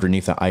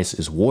 underneath the ice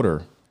is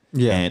water.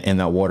 Yeah. And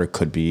that water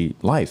could be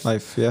life.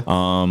 Yeah.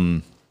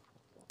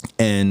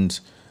 And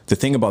the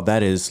thing about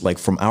that is, like,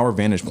 from our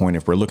vantage point,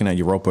 if we're looking at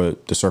Europa,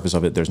 the surface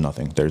of it, there's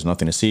nothing. There's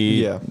nothing to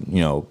see. Yeah.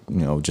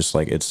 Just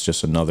like it's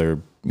just another,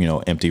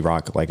 empty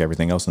rock like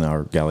everything else in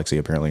our galaxy,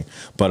 apparently.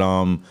 But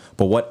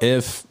what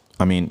if?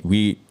 I mean,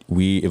 we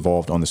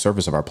evolved on the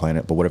surface of our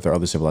planet, but what if there are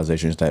other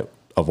civilizations that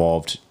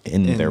evolved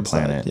in their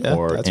planet, Yeah,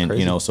 that's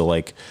crazy. so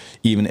like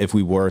even if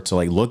we were to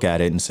like look at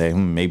it and say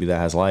maybe that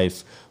has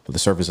life, but the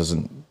surface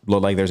doesn't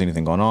look like there's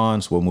anything going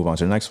on, so we'll move on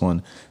to the next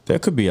one. There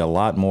could be a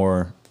lot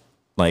more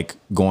like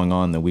going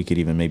on than we could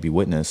even maybe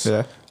witness.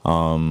 Yeah.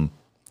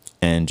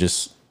 And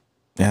just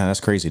that's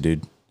crazy,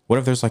 dude. What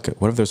if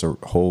there's a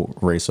whole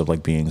race of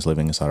like beings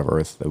living inside of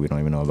Earth that we don't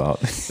even know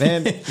about?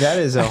 Man, that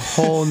is a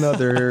whole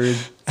nother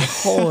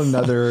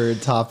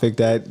topic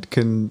that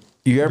can.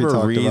 You be ever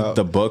talked read about.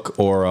 the book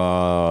or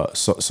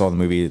saw the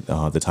movie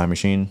The Time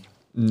Machine?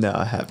 No,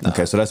 I have not.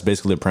 Okay, so that's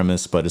basically the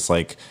premise, but it's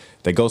like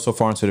they go so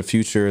far into the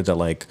future that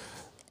like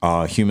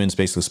humans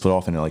basically split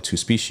off into like two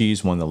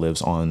species, one that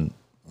lives on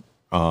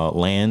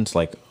land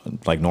like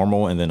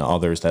normal, and then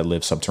others that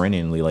live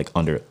subterraneanly like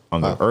under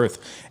Earth,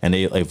 and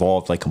they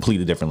evolved like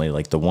completely differently.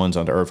 Like the ones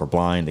under Earth are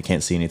blind, they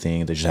can't see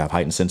anything, they just have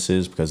heightened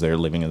senses because they're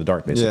living in the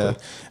dark basically. Yeah.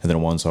 And then the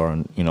ones are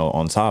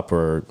on top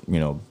or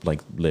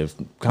like live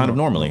kind of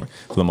normally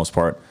for the most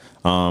part.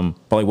 But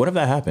like what if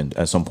that happened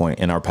at some point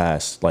in our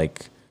past?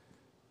 Like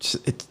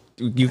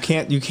You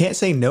can't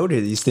say no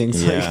to these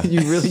things. Yeah. Like,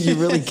 you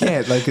really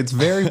can't. Like it's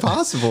very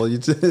possible.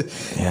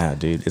 yeah,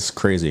 dude, it's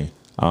crazy.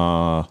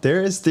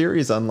 There is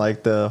theories on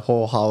like the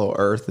whole hollow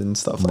earth and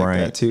stuff like Right.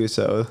 that too.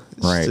 So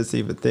it's Right. just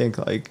even think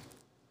like,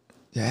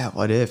 yeah,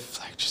 what if?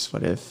 Like just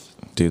what if?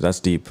 Dude, that's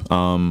deep.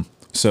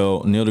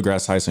 So Neil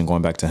deGrasse Tyson,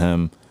 going back to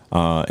him,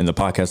 in the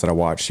podcast that I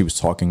watched,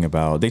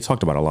 they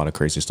talked about a lot of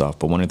crazy stuff,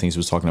 but one of the things he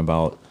was talking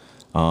about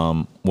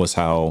was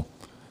how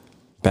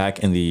back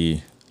in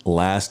the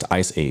last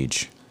ice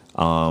age,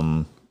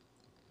 the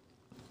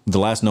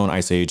last known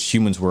ice age,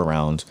 humans were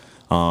around.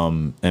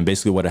 And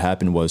basically what had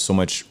happened was so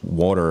much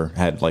water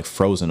had like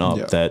frozen up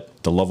Yeah.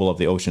 that the level of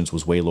the oceans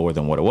was way lower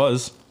than what it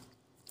was.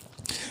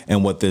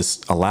 And what this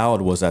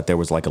allowed was that there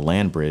was like a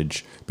land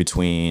bridge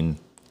between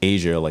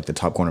Asia, like the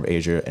top corner of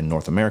Asia, and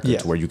North America, Yeah.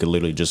 to where you could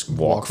literally just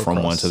walk from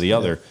one across, to the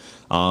other.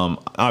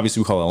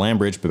 Obviously we call it a land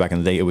bridge, but back in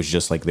the day it was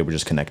just like they were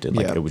just connected.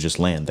 Like Yeah. it was just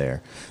land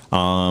there.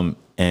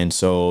 And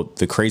so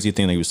the crazy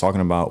thing that he was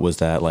talking about was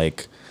that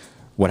like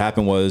what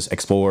happened was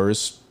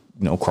explorers,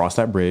 crossed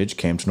that bridge,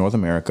 came to North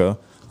America.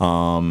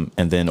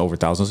 And then over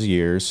thousands of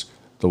years,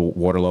 the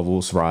water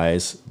levels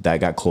rise, that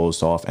got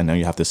closed off. And now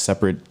you have this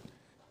separate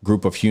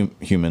group of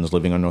humans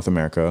living on North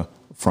America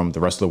from the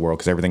rest of the world,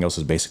 because everything else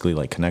is basically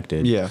like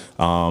connected. Yeah.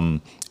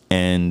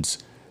 And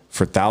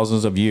for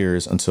thousands of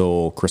years,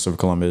 until Christopher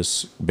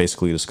Columbus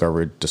basically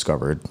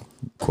discovered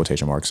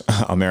quotation marks,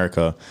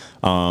 America,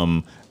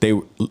 they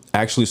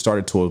actually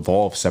started to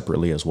evolve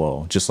separately as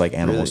well, just like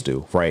animals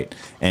do. Right.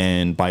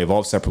 And by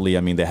evolve separately,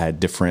 I mean, they had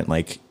different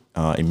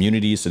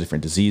immunities to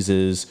different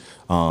diseases,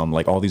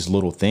 like all these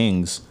little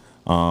things.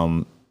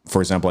 for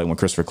example, like when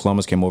Christopher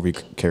Columbus came over, he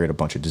carried a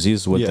bunch of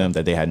diseases with them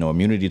that they had no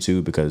immunity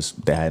to because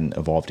they hadn't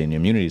evolved any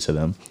immunity to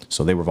them.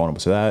 So they were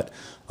vulnerable to that.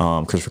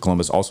 Christopher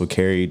Columbus also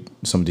carried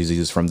some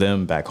diseases from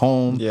them back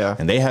home,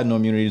 and they had no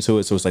immunity to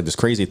it. So it's like this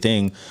crazy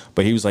thing.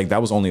 But he was like,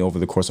 that was only over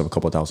the course of a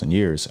couple of thousand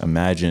years.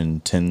 Imagine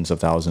tens of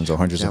thousands or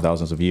hundreds of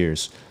thousands of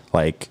years,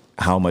 like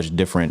how much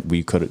different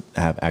we could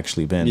have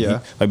actually been.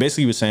 Like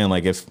basically he was saying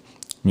like if,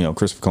 you know,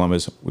 Christopher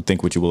Columbus, would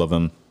think what you will of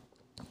him,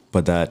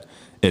 but that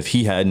if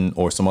he hadn't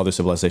or some other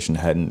civilization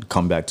hadn't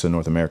come back to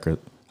North America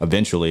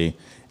eventually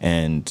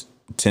and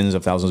tens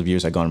of thousands of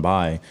years had gone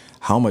by,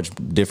 how much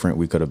different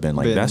we could have been.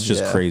 Like that's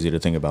just crazy to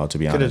think about, to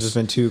be honest. Could have just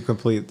been two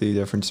completely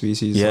different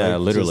species. Yeah, like,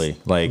 literally.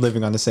 Like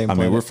living on the same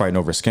planet. I mean, we're fighting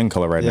over skin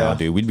color right now,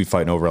 dude. We'd be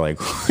fighting over like,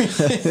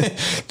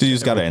 dude, you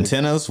just got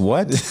antennas?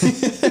 What?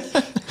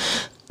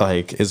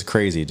 Like, it's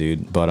crazy,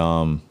 dude. But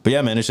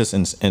yeah, man, it's just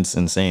it's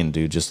insane,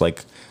 dude. Just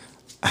like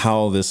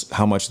how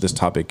much this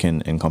topic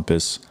can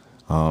encompass.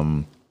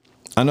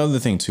 Another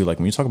thing too, like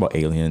when you talk about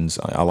aliens,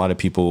 a lot of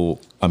people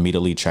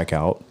immediately check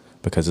out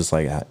because it's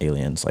like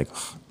aliens, like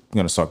I'm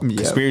gonna start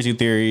conspiracy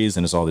theories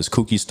and it's all this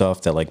kooky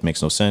stuff that like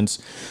makes no sense.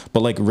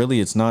 But like really,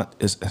 it's not.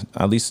 It's,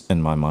 at least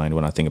in my mind,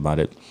 when I think about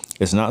it,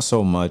 it's not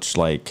so much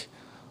like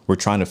we're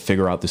trying to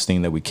figure out this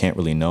thing that we can't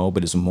really know,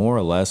 but it's more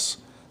or less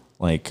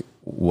like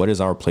what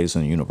is our place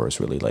in the universe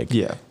really? Like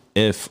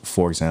if,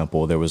 for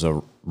example, there was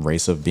a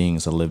race of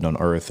beings that lived on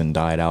Earth and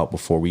died out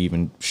before we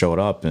even showed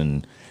up,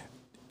 and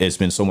it's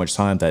been so much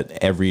time that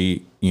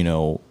every, you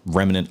know,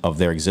 remnant of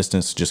their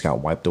existence just got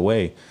wiped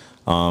away.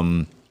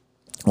 Or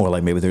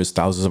like maybe there's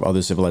thousands of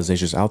other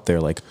civilizations out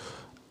there. Like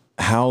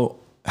how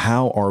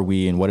are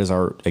we and what is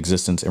our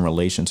existence in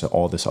relation to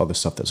all this other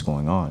stuff that's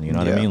going on? You know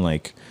what I mean?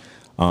 Like,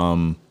 I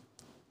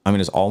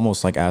mean, it's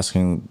almost like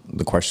asking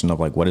the question of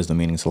like, what is the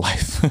meaning to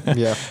life?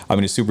 I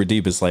mean, it's super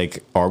deep. It's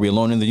like, are we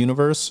alone in the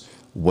universe?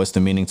 What's the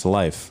meaning to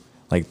life?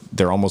 Like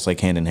they're almost like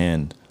hand in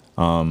hand.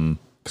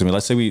 Because I mean,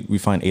 let's say we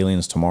find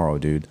aliens tomorrow,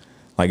 dude.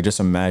 Like, just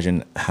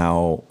imagine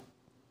how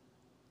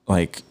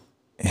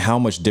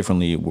much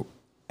differently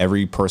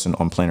every person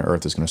on planet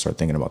Earth is going to start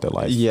thinking about their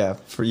life.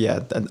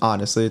 And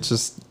honestly, it's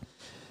just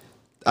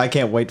I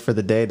can't wait for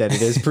the day that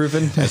it is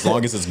proven. As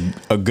long as it's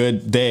a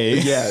good day,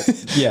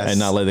 and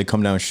not let it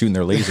come down shooting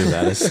their lasers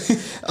at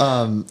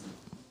us.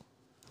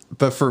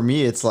 But for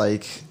me, it's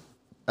like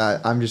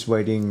I'm just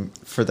waiting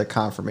for the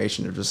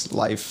confirmation of just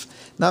life,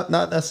 not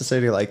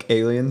necessarily like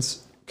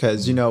aliens.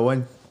 Because, you know,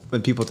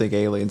 when people think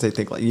aliens, they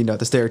think like, you know,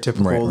 the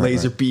stereotypical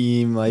laser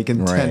beam, like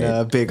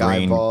antenna, big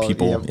green eyeball.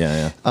 People.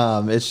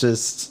 It's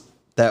just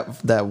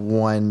that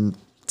one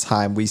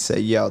time we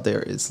say, yo,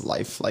 there is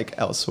life like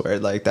elsewhere.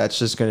 Like that's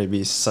just going to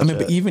be such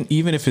but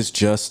even if it's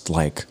just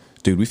like,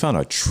 dude, we found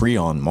a tree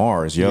on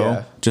Mars,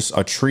 yo. Just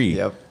a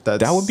tree.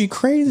 That would be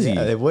crazy.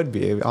 Yeah, it would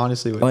be. It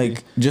honestly would be.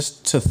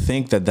 Just to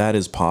think that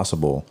is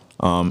possible.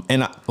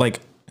 And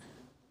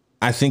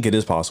I think it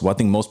is possible. I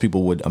think most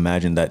people would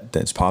imagine that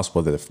it's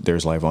possible that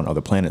there's life on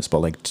other planets, but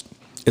like,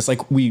 it's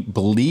like we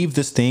believe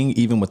this thing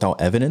even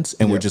without evidence,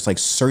 and we're just like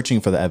searching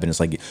for the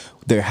evidence. Like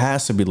there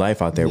has to be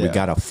life out there. We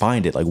gotta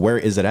find it. Like where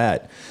is it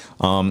at?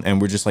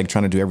 And we're just like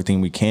trying to do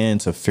everything we can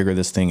to figure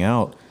this thing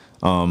out.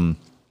 But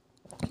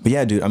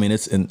yeah, dude. I mean,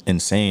 it's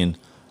insane.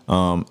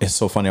 It's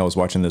so funny. I was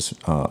watching this.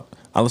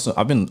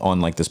 I've been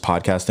on like this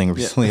podcast thing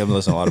recently. I've been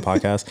listening to a lot of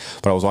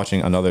podcasts, but I was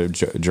watching another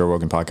Joe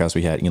Rogan podcast.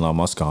 We had Elon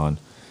Musk on.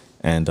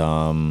 And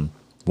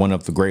one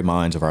of the great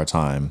minds of our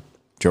time,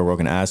 Joe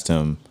Rogan, asked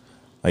him,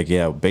 like,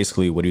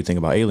 basically, what do you think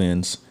about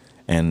aliens?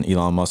 And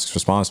Elon Musk's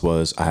response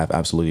was, I have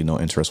absolutely no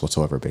interest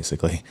whatsoever,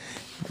 basically.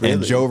 Really?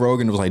 And Joe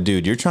Rogan was like,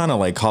 dude, you're trying to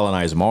like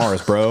colonize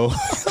Mars, bro.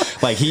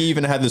 Like he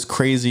even had this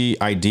crazy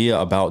idea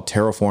about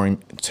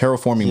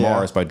terraforming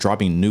Mars by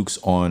dropping nukes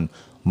on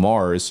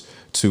Mars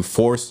to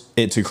force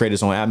it to create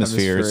its own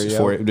atmospheres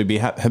for it to be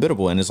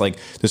habitable. And it's like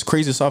this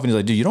crazy stuff. And he's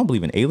like, dude, you don't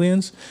believe in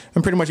aliens?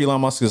 And pretty much Elon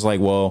Musk is like,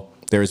 well,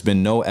 there has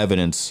been no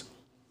evidence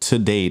to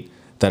date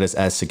that is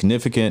as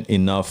significant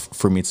enough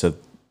for me to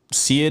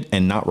see it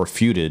and not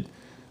refute it.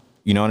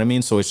 You know what I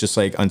mean? So it's just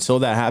like, until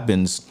that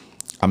happens,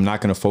 I'm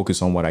not going to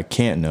focus on what I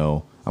can't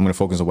know. I'm going to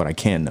focus on what I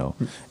can know.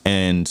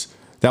 And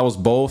that was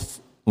both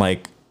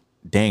like,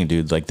 dang,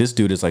 dude, like this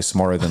dude is like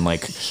smarter than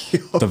like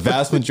the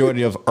vast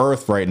majority of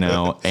Earth right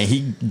now. And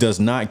he does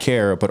not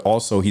care, but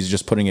also he's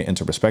just putting it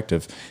into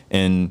perspective.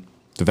 And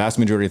the vast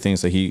majority of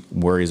things that he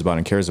worries about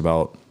and cares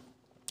about,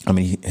 I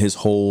mean, his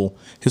whole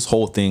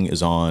thing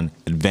is on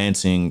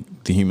advancing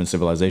the human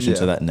civilization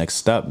to that next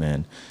step,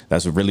 man.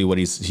 That's really what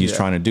he's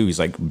trying to do. He's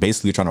like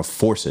basically trying to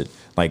force it.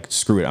 Like,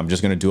 screw it. I'm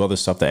just going to do all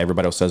this stuff that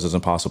everybody else says is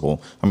impossible.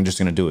 I'm just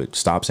going to do it.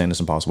 Stop saying it's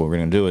impossible. We're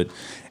going to do it.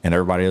 And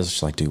everybody else is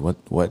just like, dude,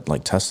 what?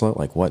 Like Tesla?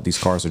 Like what? These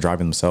cars are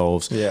driving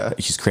themselves. Yeah.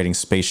 He's creating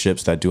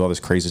spaceships that do all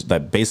this crazy,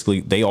 that basically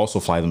they also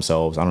fly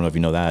themselves. I don't know if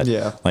you know that.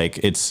 Yeah. Like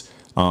it's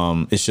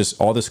just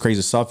all this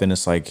crazy stuff. And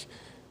it's like,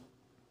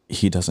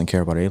 he doesn't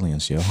care about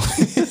aliens, yo.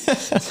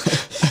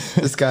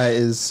 This guy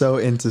is so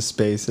into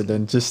space, and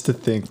then just to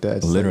think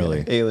that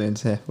literally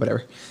aliens,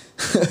 whatever.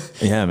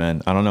 Yeah,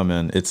 man. I don't know,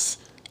 man. It's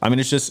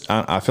just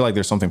I feel like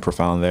there's something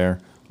profound there.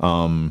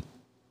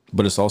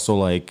 but it's also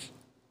like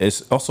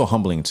it's also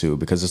humbling too,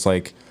 because it's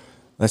like,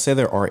 let's say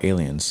there are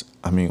aliens.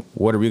 I mean,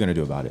 what are we gonna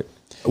do about it?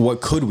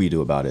 What could we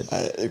do about it?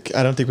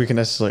 I don't think we can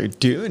necessarily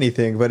do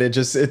anything, but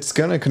it's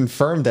gonna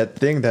confirm that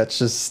thing that's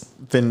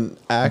just been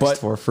asked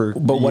for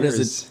but years. What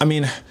is it? I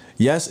mean,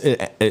 yes,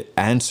 it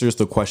answers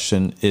the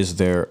question: is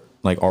there,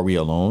 like, are we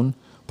alone?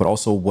 But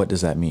also, what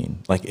does that mean?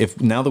 Like, if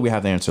now that we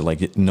have the answer,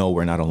 like, no,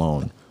 we're not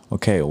alone.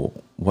 Okay, well,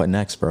 what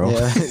next, bro?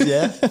 Yeah,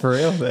 yeah, for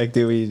real. Like,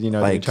 do we,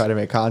 do we try to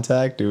make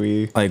contact? Do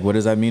we, like, what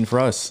does that mean for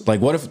us? Like,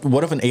 what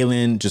if an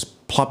alien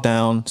just plopped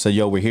down, said,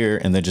 "Yo, we're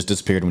here," and then just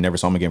disappeared, and we never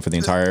saw him again for the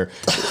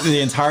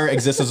entire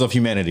existence of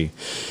humanity?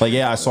 Like,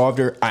 yeah,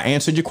 I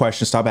answered your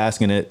question. Stop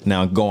asking it.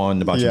 Now go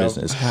on about your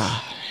business.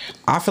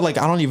 I feel like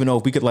I don't even know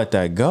if we could let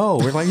that go.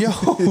 We're like, yo,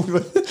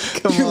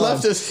 you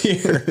left us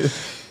here.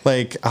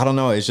 Like, I don't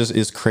know.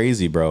 It's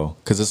crazy, bro.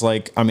 Because it's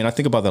like, I mean, I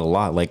think about that a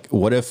lot. Like,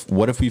 what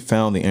if we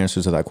found the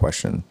answer to that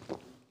question?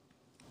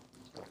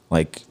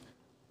 Like,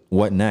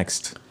 what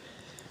next?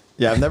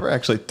 Yeah, I've never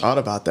actually thought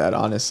about that.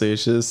 Honestly,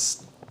 it's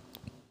just,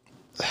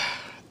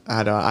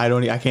 I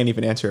can't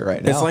even answer it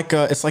right now.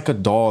 It's like a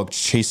dog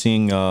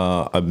chasing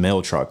a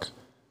mail truck.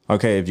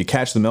 Okay, if you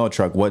catch the mail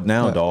truck, what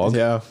now, dog?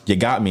 Yeah, you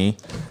got me.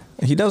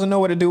 He doesn't know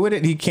what to do with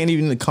it. He can't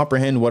even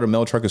comprehend what a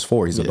mail truck is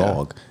for. He's a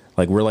dog.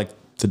 Like, we're like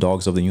the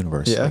dogs of the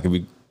universe. Yeah. Like, if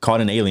we caught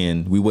an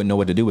alien, we wouldn't know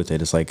what to do with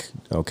it. It's like,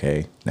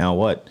 okay, now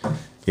what?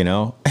 You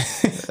know?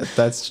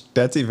 That's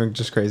even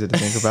just crazy to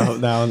think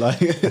about now.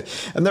 Like,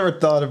 I've never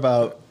thought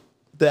about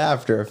the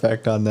after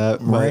effect on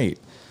that. Right.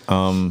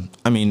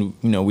 I mean,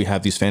 we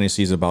have these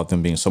fantasies about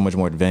them being so much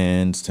more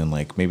advanced, and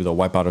like maybe they'll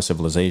wipe out our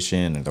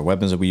civilization and their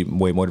weapons will be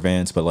way more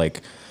advanced. But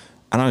like,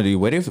 I don't know,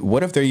 dude.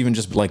 What if they're even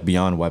just like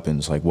beyond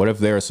weapons? Like, what if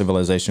they're a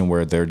civilization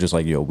where they're just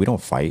like, yo, we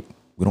don't fight.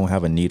 We don't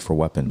have a need for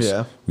weapons.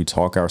 Yeah. We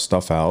talk our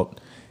stuff out.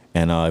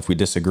 And if we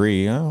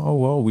disagree,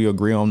 we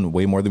agree on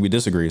way more than we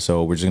disagree.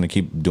 So we're just going to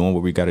keep doing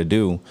what we got to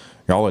do.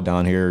 Y'all are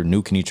down here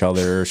nuking each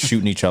other,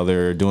 shooting each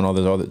other, doing all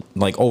this other,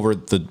 like, over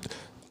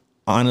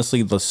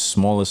honestly, the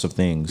smallest of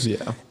things.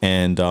 Yeah.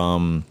 And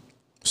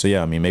so,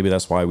 yeah, I mean, maybe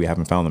that's why we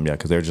haven't found them yet,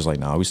 because they're just like,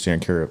 nah, we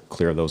steering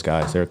clear of those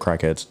guys. They're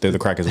crackheads. They're the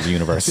crackheads of the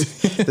universe.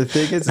 The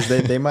thing is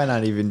they might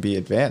not even be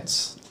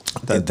advanced.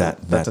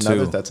 That's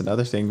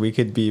another thing. We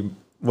could be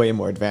way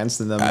more advanced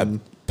than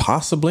them.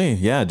 Possibly.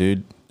 Yeah,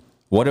 dude.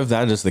 What if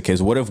that is the case?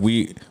 What if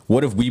we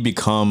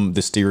become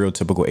the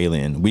stereotypical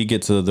alien? We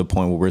get to the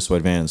point where we're so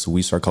advanced,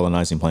 we start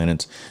colonizing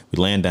planets. We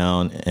land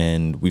down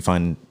and we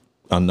find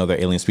another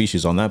alien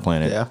species on that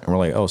planet. Yeah. And we're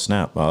like, oh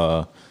snap,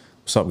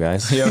 what's up,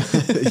 guys? Yep.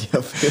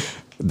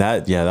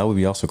 That would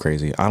be also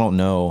crazy. I don't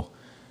know,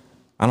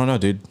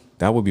 dude.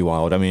 That would be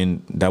wild. I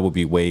mean, that would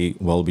be way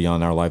well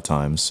beyond our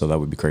lifetimes, so that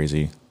would be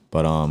crazy.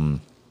 But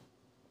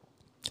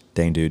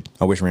dang, dude,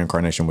 I wish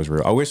reincarnation was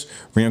real. I wish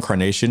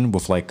reincarnation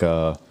with like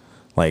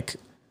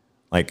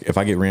if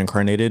I get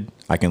reincarnated,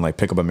 I can like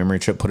pick up a memory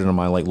chip, put it in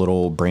my like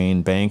little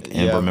brain bank,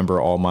 and remember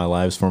all my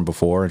lives from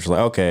before. And just like,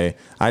 okay,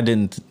 I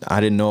didn't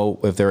know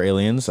if they're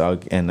aliens,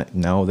 and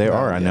now they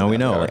are. And now we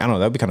know. Like, I don't know,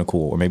 that'd be kind of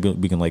cool. Or maybe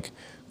we can like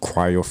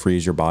cryo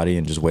freeze your body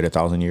and just wait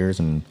 1,000 years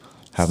and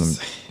have them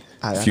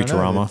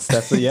Futurama.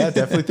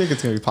 Definitely think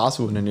it's gonna be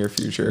possible in the near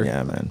future.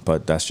 Yeah, man.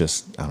 But that's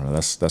just, I don't know.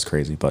 That's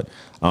crazy. But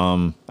I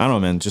don't know,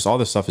 man. Just all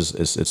this stuff is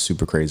it's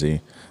super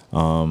crazy.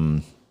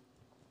 Trying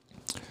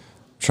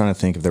to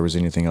think if there was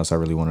anything else I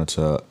really wanted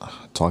to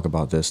talk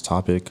about this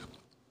topic.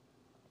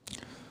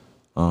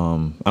 I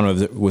don't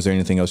know. Was there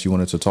anything else you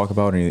wanted to talk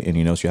about?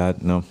 Any notes you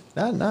had? No.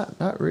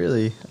 Not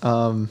really.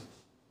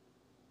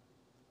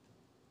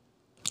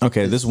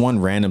 Okay, this one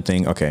random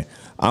thing. Okay,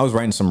 I was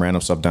writing some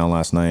random stuff down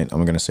last night.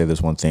 I'm gonna say this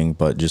one thing,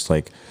 but just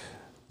like,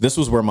 this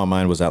was where my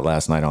mind was at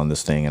last night on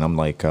this thing, and I'm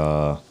like,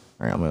 all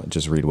right, I'm gonna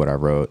just read what I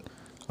wrote.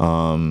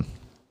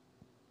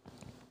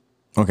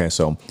 Okay,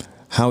 so.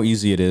 How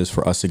easy it is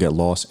for us to get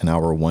lost in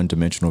our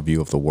one-dimensional view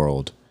of the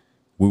world.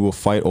 We will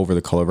fight over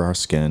the color of our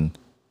skin,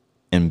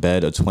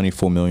 embed a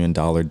 $24 million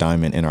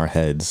diamond in our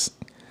heads,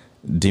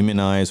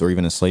 demonize or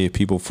even enslave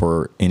people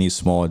for any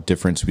small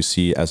difference we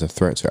see as a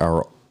threat to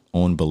our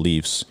own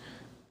beliefs.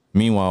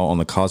 Meanwhile, on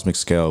the cosmic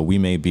scale, we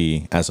may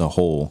be, as a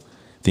whole,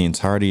 the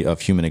entirety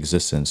of human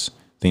existence,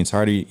 the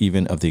entirety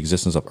even of the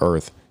existence of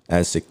Earth,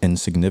 as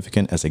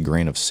insignificant as a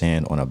grain of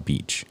sand on a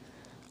beach.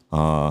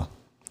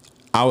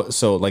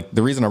 So like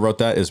the reason I wrote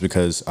that is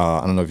because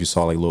I don't know if you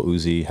saw, like, Lil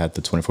Uzi had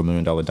the $24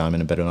 million diamond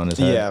embedded on his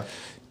head. Yeah.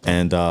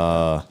 And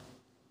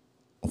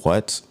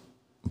what?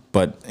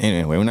 But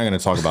anyway, we're not going to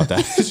talk about that.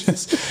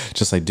 It's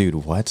just like, dude,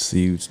 what?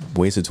 You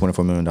wasted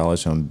 $24 million to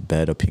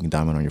embed a pink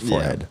diamond on your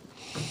forehead. Yeah.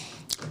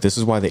 This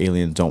is why the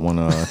aliens don't want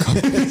to come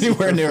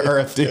anywhere near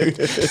Earth, dude.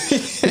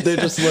 They're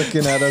just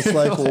looking at us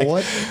like,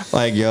 what?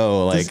 Like,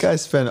 yo, like, this guy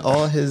spent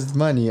all his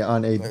money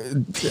on a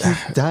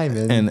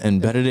diamond and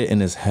embedded it in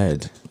his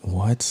head.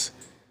 What?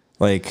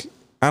 Like,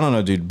 I don't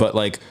know, dude, but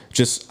like,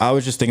 I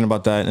was just thinking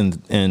about that,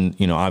 and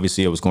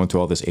obviously I was going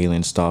through all this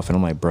alien stuff, and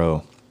I'm like,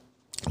 bro,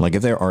 like,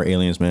 if there are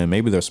aliens, man,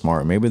 maybe they're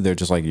smart, maybe they're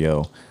just like,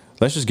 yo,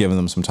 let's just give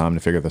them some time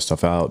to figure this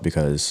stuff out,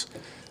 because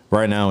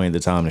right now ain't the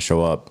time to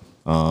show up.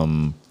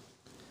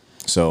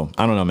 So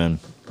I don't know, man.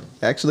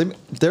 Actually,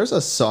 there's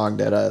a song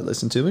that I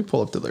listened to. Let me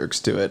pull up the lyrics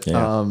to it.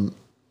 Yeah.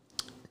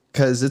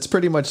 Because it's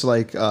pretty much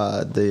like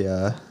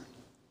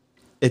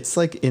it's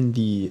like in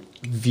the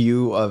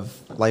view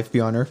of life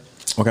beyond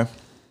Earth. Okay.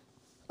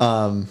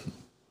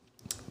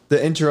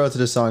 The intro to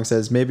the song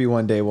says, "Maybe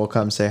one day we'll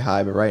come say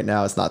hi, but right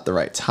now it's not the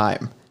right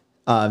time."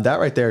 That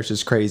right there is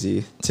just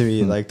crazy to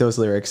me, like those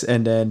lyrics.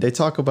 And then they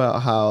talk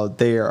about how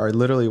they are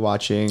literally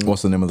watching.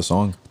 What's the name of the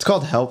song? It's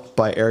called "Help"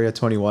 by Area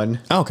 21.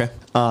 Oh, okay.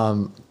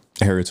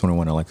 Area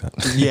 21. I like that.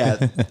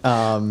 Yeah.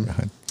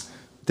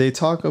 They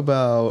talk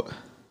about.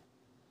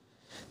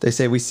 They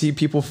say, "We see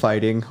people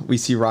fighting. We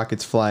see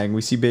rockets flying.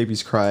 We see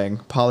babies crying.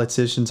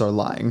 Politicians are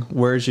lying.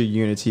 Where's your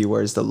unity?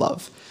 Where's the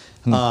love?"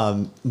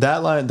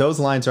 That line, those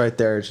lines right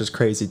there, is just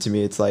crazy to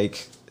me. It's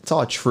like it's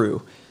all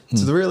true.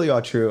 It's really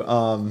all true.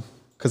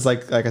 Because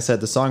like I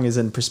said, the song is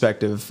in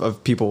perspective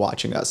of people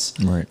watching us.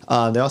 Right.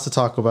 They also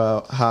talk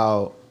about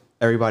how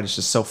everybody's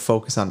just so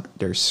focused on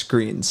their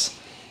screens,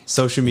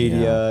 social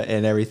media,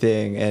 and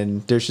everything,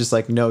 and there's just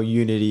like no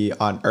unity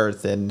on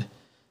Earth. And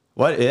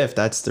what if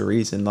that's the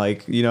reason?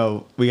 Like, you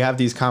know, we have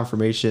these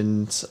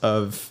confirmations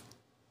of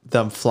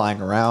them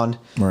flying around.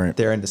 Right.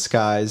 They're in the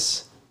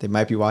skies. They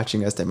might be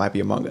watching us. They might be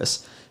among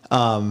us.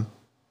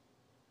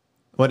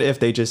 What if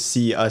they just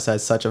see us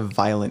as such a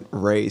violent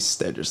race?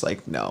 They're just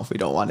like, no, we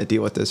don't want to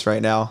deal with this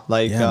right now.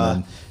 Like,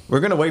 we're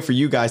going to wait for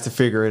you guys to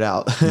figure it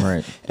out.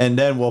 Right. And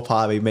then we'll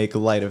probably make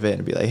light of it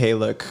and be like, hey,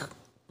 look,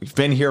 we've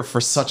been here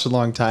for such a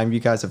long time. You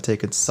guys have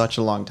taken such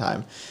a long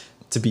time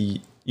to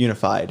be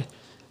unified.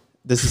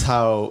 This is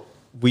how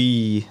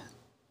we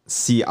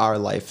see our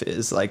life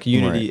is. Like,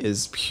 unity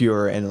is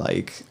pure, and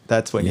like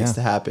that's what needs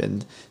to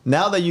happen.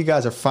 Now that you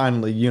guys are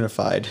finally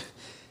unified,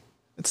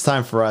 it's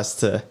time for us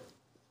to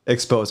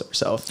expose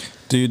ourselves.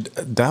 Dude,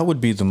 that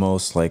would be the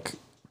most like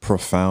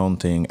profound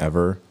thing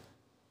ever.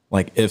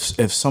 Like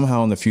if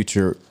somehow in the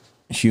future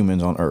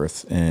humans on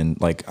Earth, and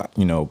like,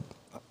 you know,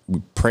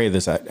 we pray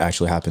this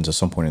actually happens at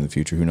some point in the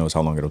future, who knows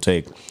how long it'll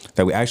take,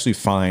 that we actually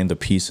find the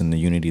peace and the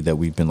unity that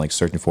we've been like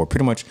searching for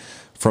pretty much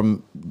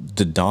from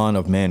the dawn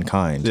of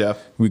mankind. Yeah.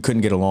 We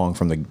couldn't get along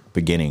from the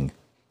beginning,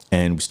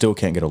 and we still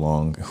can't get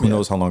along. Who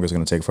knows how long it's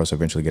going to take for us to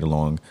eventually get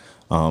along.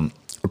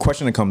 A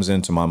question that comes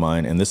into my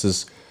mind, and this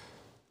is,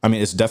 I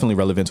mean, it's definitely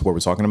relevant to what we're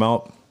talking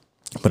about,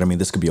 but I mean,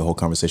 this could be a whole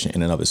conversation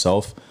in and of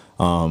itself.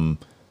 Well,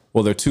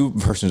 there are two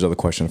versions of the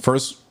question.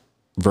 First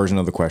version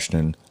of the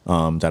question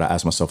that I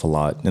ask myself a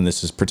lot, and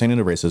this is pertaining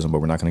to racism, but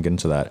we're not going to get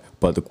into that.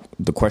 But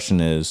the question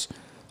is,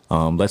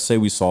 let's say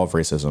we solve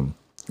racism.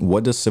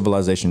 What does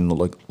civilization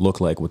look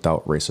like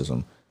without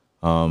racism?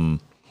 I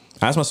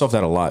ask myself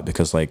that a lot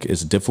because like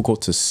it's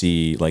difficult to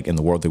see, like, in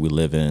the world that we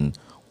live in,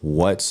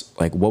 what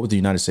would the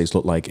United States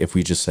look like if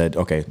we just said,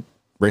 okay,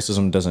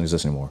 racism doesn't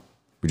exist anymore.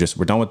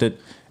 We're done with it.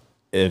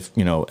 If,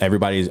 you know,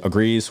 everybody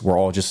agrees, we're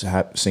all just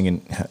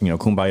singing, you know,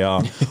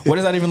 Kumbaya. What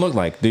does that even look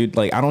like, dude?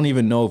 Like, I don't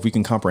even know if we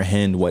can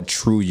comprehend what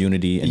true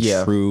unity and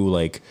true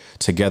like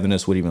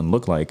togetherness would even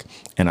look like.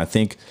 And I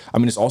think, I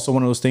mean, it's also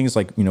one of those things,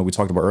 like, you know, we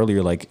talked about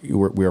earlier, like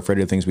we're afraid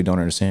of things we don't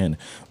understand.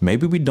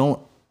 Maybe we don't,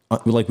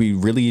 like, we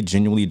really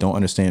genuinely don't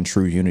understand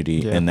true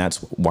unity. And that's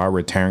why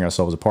we're tearing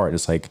ourselves apart.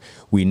 It's like,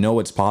 we know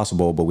it's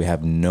possible, but we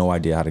have no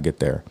idea how to get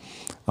there.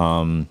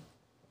 And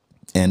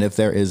if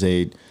there is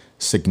a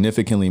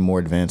significantly more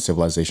advanced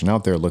civilization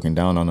out there looking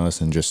down on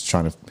us and just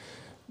trying to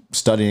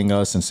studying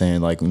us and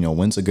saying, like, you know,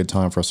 when's a good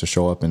time for us to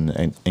show up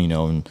and you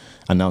know, and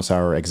announce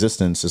our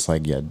existence, it's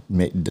like, yeah,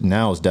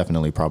 now is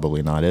definitely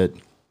probably not it.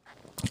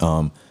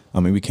 I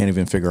mean, we can't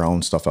even figure our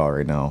own stuff out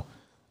right now.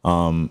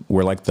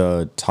 We're like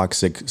the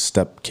toxic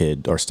step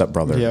kid or step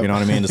brother. You know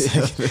what I mean?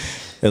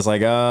 It's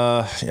like,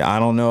 I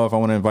don't know if I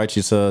want to invite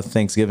you to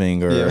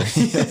Thanksgiving, or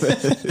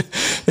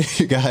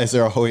you guys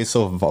are always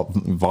so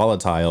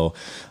volatile.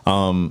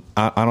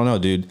 I don't know,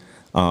 dude.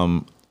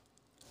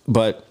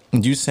 But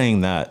you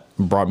saying that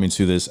brought me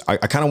to this. I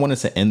kind of wanted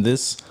to end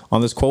this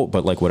on this quote,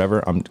 but like,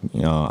 whatever. I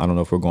don't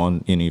know if we're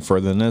going any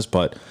further than this,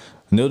 but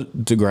Neil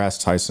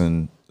deGrasse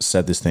Tyson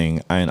said this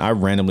thing, and I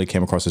randomly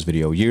came across this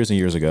video years and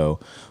years ago,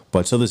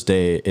 but to this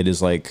day, it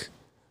is like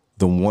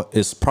the one.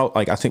 It's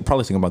probably like, I think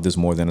probably think about this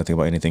more than I think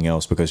about anything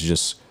else, because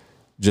it's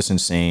just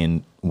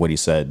insane what he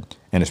said,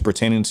 and it's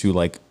pertaining to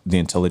like the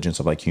intelligence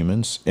of like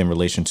humans in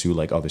relation to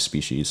like other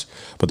species.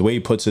 But the way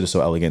he puts it is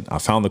so elegant. I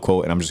found the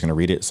quote, and I'm just gonna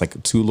read it. It's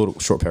like 2 little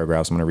short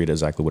paragraphs. I'm gonna read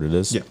exactly what it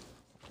is. Yeah.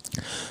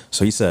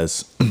 So he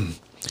says,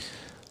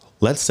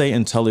 "Let's say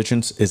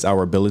intelligence is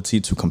our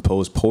ability to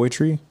compose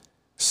poetry,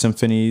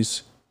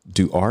 symphonies,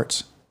 do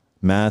art,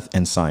 math,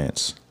 and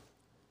science.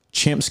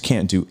 Chimps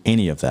can't do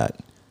any of that,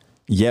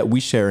 yet we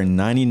share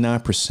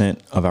 99%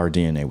 of our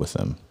DNA with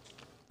them.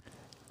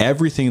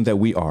 Everything that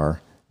we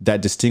are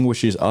that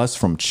distinguishes us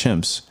from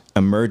chimps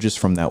emerges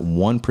from that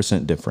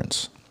 1%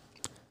 difference.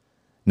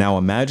 Now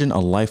imagine a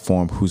life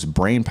form whose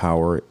brain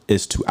power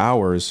is to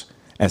ours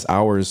as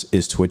ours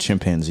is to a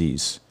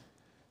chimpanzee's.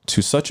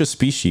 To such a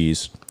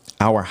species,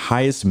 our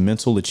highest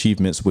mental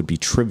achievements would be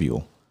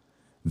trivial.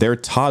 Their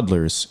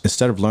toddlers,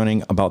 instead of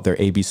learning about their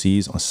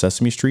ABCs on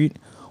Sesame Street,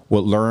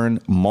 would learn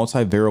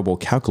multivariable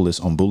calculus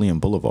on Boolean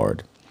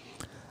Boulevard.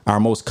 Our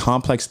most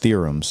complex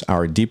theorems,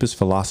 our deepest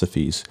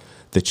philosophies,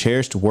 the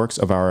cherished works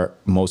of our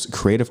most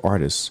creative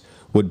artists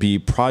would be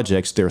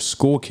projects their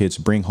school kids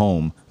bring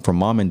home for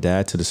mom and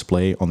dad to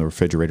display on the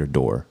refrigerator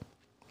door.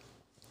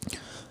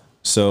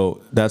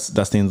 So that's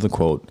the end of the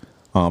quote.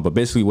 But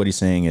basically what he's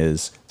saying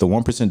is the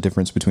 1%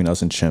 difference between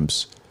us and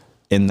chimps,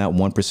 in that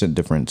 1%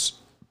 difference,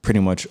 pretty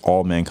much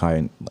all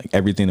mankind, like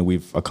everything that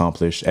we've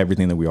accomplished,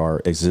 everything that we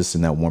are exists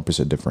in that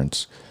 1%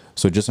 difference.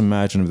 So just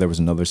imagine if there was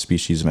another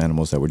species of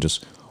animals that were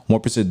just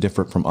 1%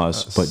 different from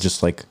us, but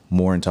just like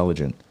more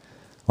intelligent.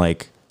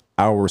 Like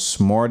our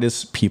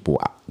smartest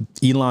people,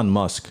 Elon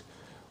Musk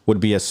would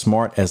be as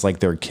smart as like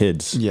their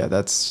kids. Yeah,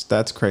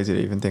 that's crazy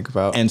to even think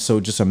about. And so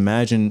just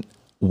imagine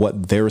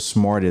what their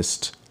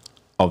smartest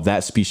of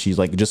that species,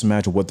 like just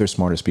imagine what their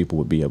smartest people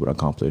would be able to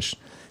accomplish.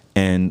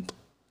 And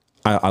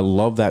I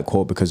love that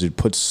quote because it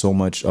puts so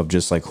much of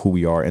just like who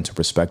we are into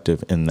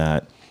perspective, in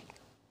that,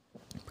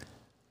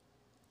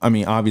 I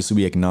mean, obviously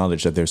we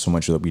acknowledge that there's so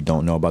much that we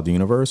don't know about the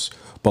universe,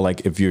 but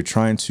like if you're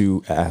trying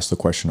to ask the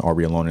question, are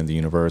we alone in the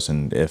universe?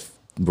 And if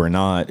we're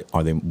not,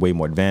 are they way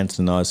more advanced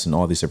than us and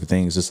all these different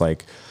things? It's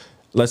like,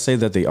 let's say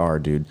that they are,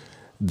 dude.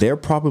 They're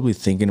probably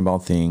thinking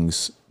about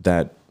things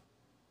that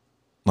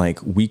like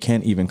we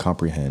can't even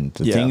comprehend.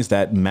 The things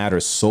that matter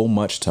so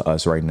much to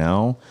us right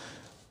now,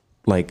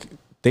 like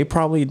they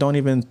probably don't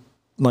even,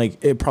 like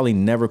it probably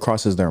never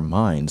crosses their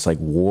minds. Like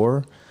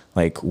war,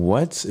 like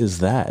what is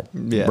that?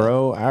 Yeah.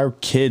 Bro, our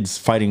kids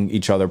fighting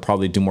each other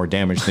probably do more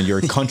damage than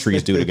your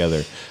countries do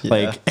together.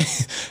 Yeah.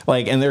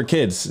 Like and they're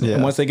kids. Yeah.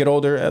 And once they get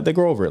older, they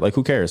grow over it. Like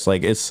who cares?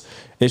 Like it's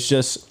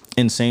just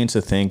insane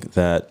to think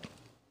that,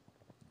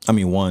 I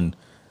mean, one,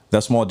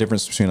 that small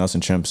difference between us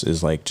and chimps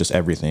is like just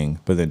everything.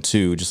 But then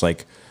two, just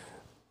like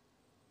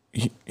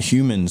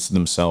humans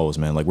themselves,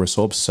 man, like we're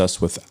so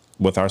obsessed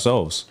with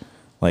ourselves.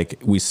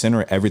 Like we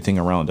center everything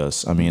around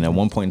us. I mean, at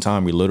one point in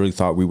time, we literally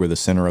thought we were the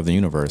center of the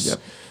universe. Yep.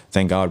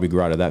 Thank God we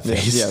grew out of that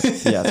phase.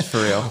 Yeah, it's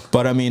for real.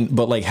 But I mean,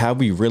 but like, have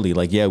we really?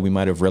 Like, yeah, we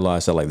might have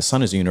realized that like the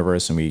sun is the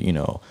universe, and we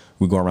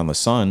go around the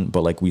sun,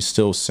 but like we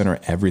still center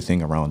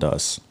everything around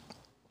us.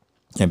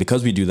 And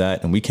because we do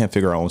that, and we can't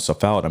figure our own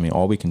stuff out, I mean,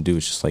 all we can do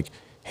is just like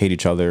hate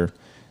each other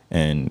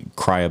and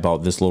cry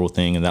about this little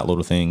thing and that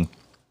little thing.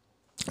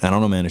 I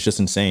don't know, man. It's just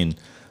insane.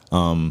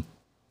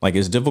 Like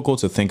it's difficult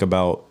to think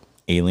about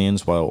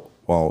aliens while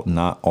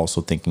not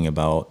also thinking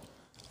about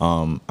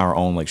our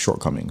own like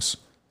shortcomings.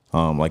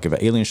 Like if an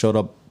alien showed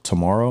up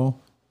tomorrow,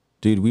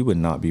 dude, we would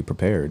not be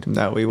prepared.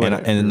 No, we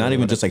wouldn't. And not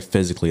even just like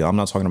physically. I'm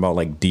not talking about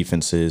like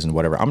defenses and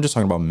whatever. I'm just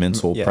talking about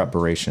mental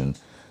preparation.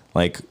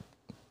 Like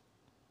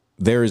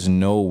there is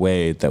no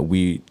way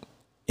that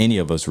any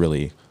of us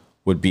really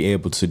would be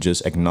able to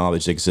just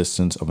acknowledge the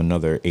existence of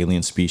another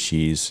alien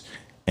species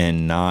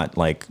and not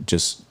like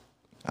just,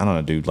 I don't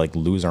know, dude, like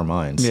lose our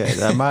minds. Yeah,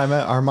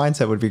 our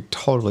mindset would be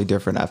totally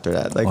different after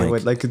that. Like it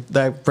would, like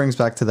that brings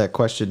back to that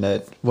question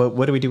that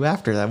what do we do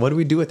after that? What do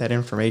we do with that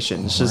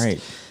information? It's just,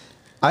 right.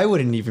 I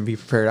wouldn't even be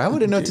prepared. I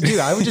wouldn't know what to do.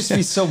 I would just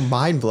be so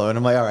mind blown.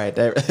 I'm like, all right,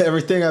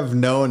 everything I've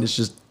known is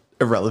just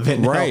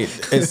irrelevant now.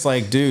 Right. It's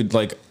like, dude,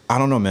 like, I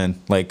don't know,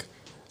 man. Like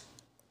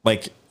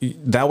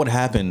that would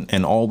happen,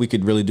 and all we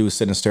could really do is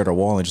sit and stare at a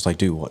wall and just like,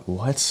 dude,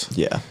 what?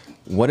 Yeah.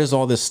 What is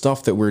all this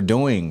stuff that we're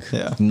doing?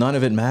 Yeah. None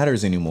of it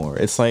matters anymore.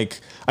 It's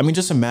like, I mean,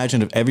 just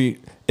imagine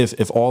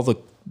if all the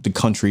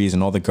countries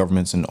and all the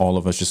governments and all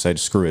of us just said,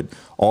 screw it.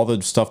 All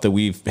the stuff that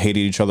we've hated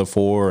each other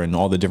for and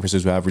all the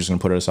differences we have, we're just going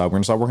to put it aside. We're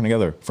going to start working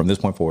together from this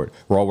point forward.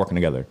 We're all working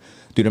together.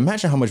 Dude,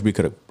 imagine how much we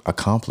could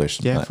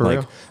accomplish. Yeah, for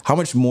real. How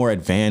much more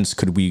advanced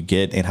could we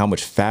get and how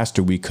much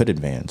faster we could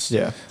advance.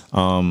 Yeah.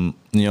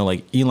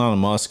 Like Elon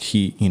Musk,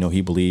 he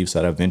believes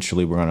that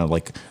eventually we're going to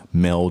like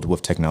meld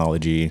with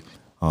technology.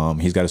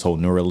 He's got his whole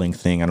Neuralink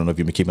thing. I don't know if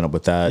you've been keeping up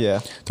with that. Yeah.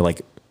 They're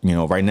like,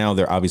 right now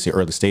they're obviously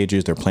early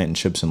stages. They're planting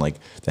chips in like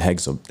the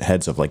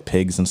heads of like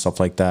pigs and stuff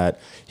like that.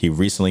 He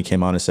recently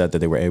came out and said that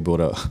they were able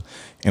to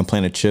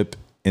implant a chip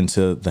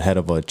into the head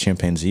of a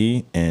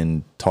chimpanzee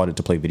and taught it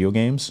to play video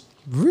games.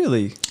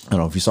 Really? I don't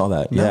know if you saw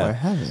that. No, yeah. I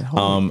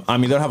haven't. I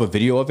mean, they don't have a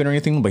video of it or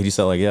anything, but he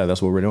said like, yeah,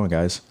 that's what we're doing,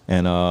 guys.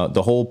 And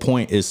the whole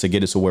point is to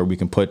get it to where we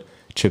can put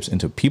chips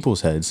into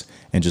people's heads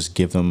and just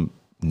give them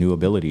new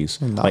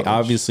abilities. Like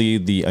obviously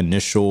the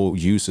initial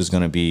use is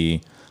going to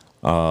be,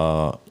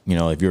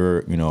 if you're,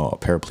 a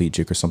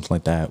paraplegic or something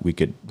like that, we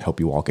could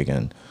help you walk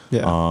again.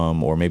 Yeah.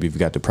 Or maybe if you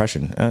got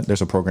depression,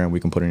 there's a program we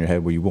can put in your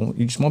head where you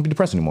just won't be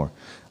depressed anymore.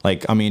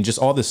 Like, I mean, just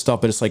all this stuff,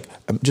 but it's like,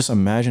 just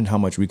imagine how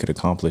much we could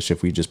accomplish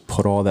if we just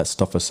put all that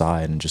stuff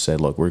aside and just said,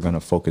 look, we're going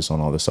to focus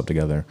on all this stuff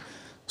together,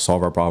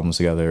 solve our problems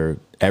together,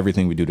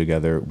 everything we do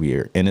together, we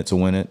are in it to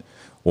win it,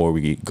 or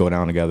we go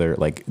down together.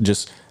 Like,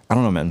 just, I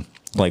don't know, man.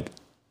 Like,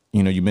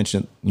 you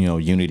mentioned,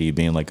 unity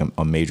being like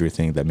a major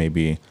thing that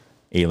maybe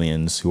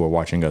aliens who are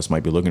watching us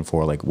might be looking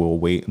for. Like, we'll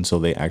wait until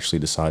they actually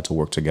decide to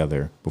work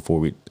together before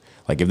we,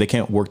 like, if they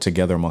can't work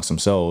together amongst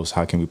themselves,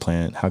 how can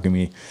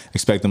we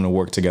expect them to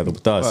work together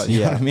with us? You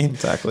know what I mean?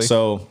 Exactly.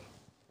 So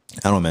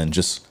I don't know, man,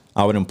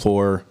 I would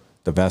implore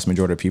the vast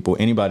majority of people,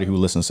 anybody who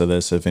listens to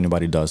this, if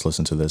anybody does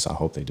listen to this, I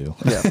hope they do.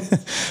 Yeah.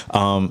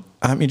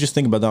 I mean, just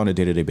think about that on a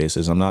day-to-day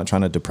basis. I'm not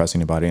trying to depress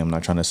anybody. I'm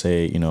not trying to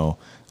say,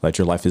 that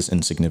your life is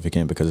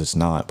insignificant, because it's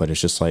not, but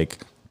it's just like,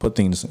 put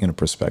things in a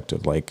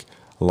perspective. Like,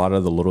 a lot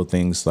of the little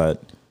things that,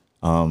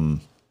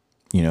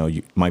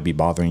 you might be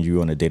bothering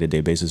you on a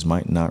day-to-day basis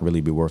might not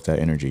really be worth that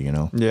energy,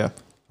 Yeah.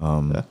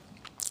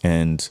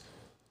 And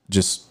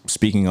just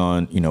speaking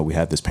on, we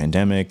had this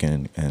pandemic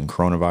and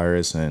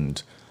coronavirus,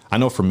 and I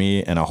know for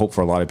me, and I hope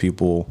for a lot of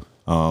people,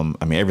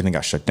 everything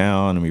got shut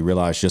down, and we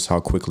realized just how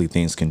quickly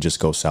things can just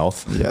go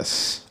south.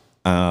 Yes.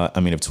 If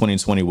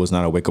 2020 was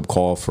not a wake-up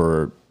call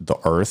for the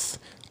earth,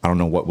 I don't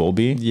know what will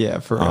be. Yeah,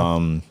 for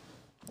real.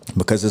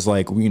 Because it's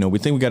like, we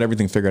think we got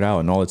everything figured out,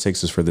 and all it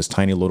takes is for this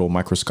tiny little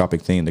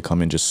microscopic thing to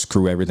come and just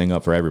screw everything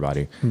up for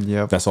everybody.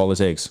 Yep. That's all it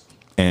takes.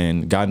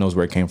 And God knows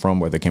where it came from,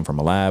 whether it came from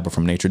a lab or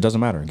from nature, it doesn't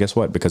matter. Guess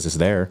what? Because it's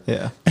there.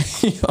 Yeah.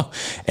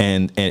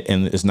 And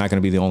it's not going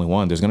to be the only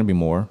one. There's going to be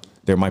more.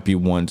 There might be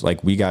ones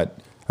like we got.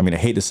 I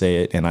hate to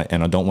say it, and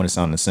I don't want to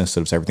sound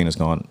insensitive to everything that's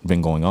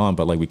been going on,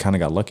 but like we kind of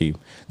got lucky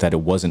that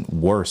it wasn't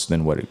worse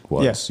than what it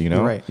was. Yeah,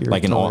 you're right. You're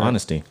like in totally all right.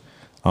 honesty,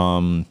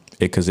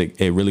 because it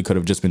really could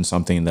have just been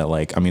something that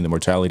like the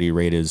mortality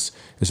rate is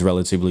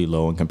relatively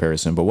low in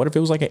comparison. But what if it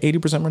was like an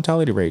 80%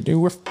 mortality rate?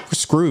 Dude, we're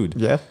screwed.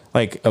 Yeah.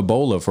 Like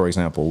Ebola, for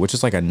example, which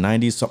is like a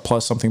 90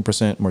 plus something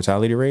percent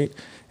mortality rate,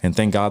 and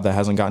thank God that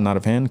hasn't gotten out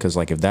of hand, because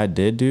like if that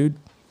did, dude.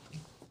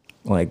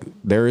 Like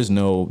there is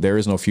no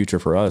future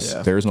for us.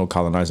 Yeah. There is no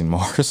colonizing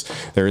Mars.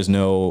 There is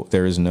no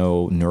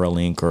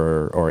Neuralink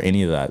or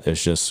any of that.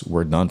 It's just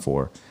we're done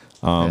for.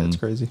 It's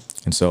crazy.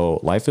 And so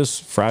life is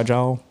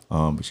fragile.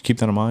 We should keep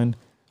that in mind.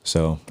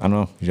 So I don't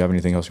know. Did you have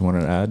anything else you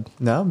wanted to add?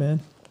 No, man.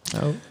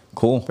 No.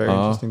 Cool. Very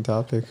interesting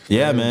topic.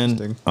 Yeah, Very man.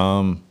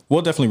 interesting.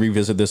 We'll definitely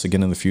revisit this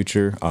again in the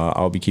future.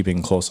 I'll be keeping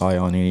a close eye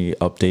on any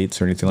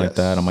updates or anything like Yes.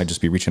 that. I might just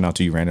be reaching out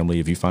to you randomly.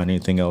 If you find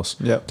anything else,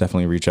 Yep.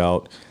 definitely reach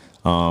out.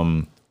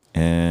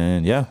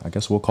 And yeah, I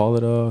guess we'll call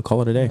it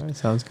a day. All right,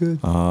 sounds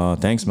good.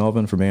 Thanks,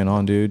 Melvin, for being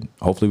on, dude.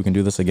 Hopefully we can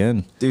do this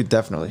again. Dude,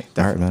 definitely.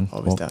 All right, man.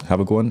 Always Well, down. have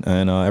a good one,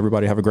 and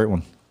everybody have a great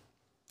one.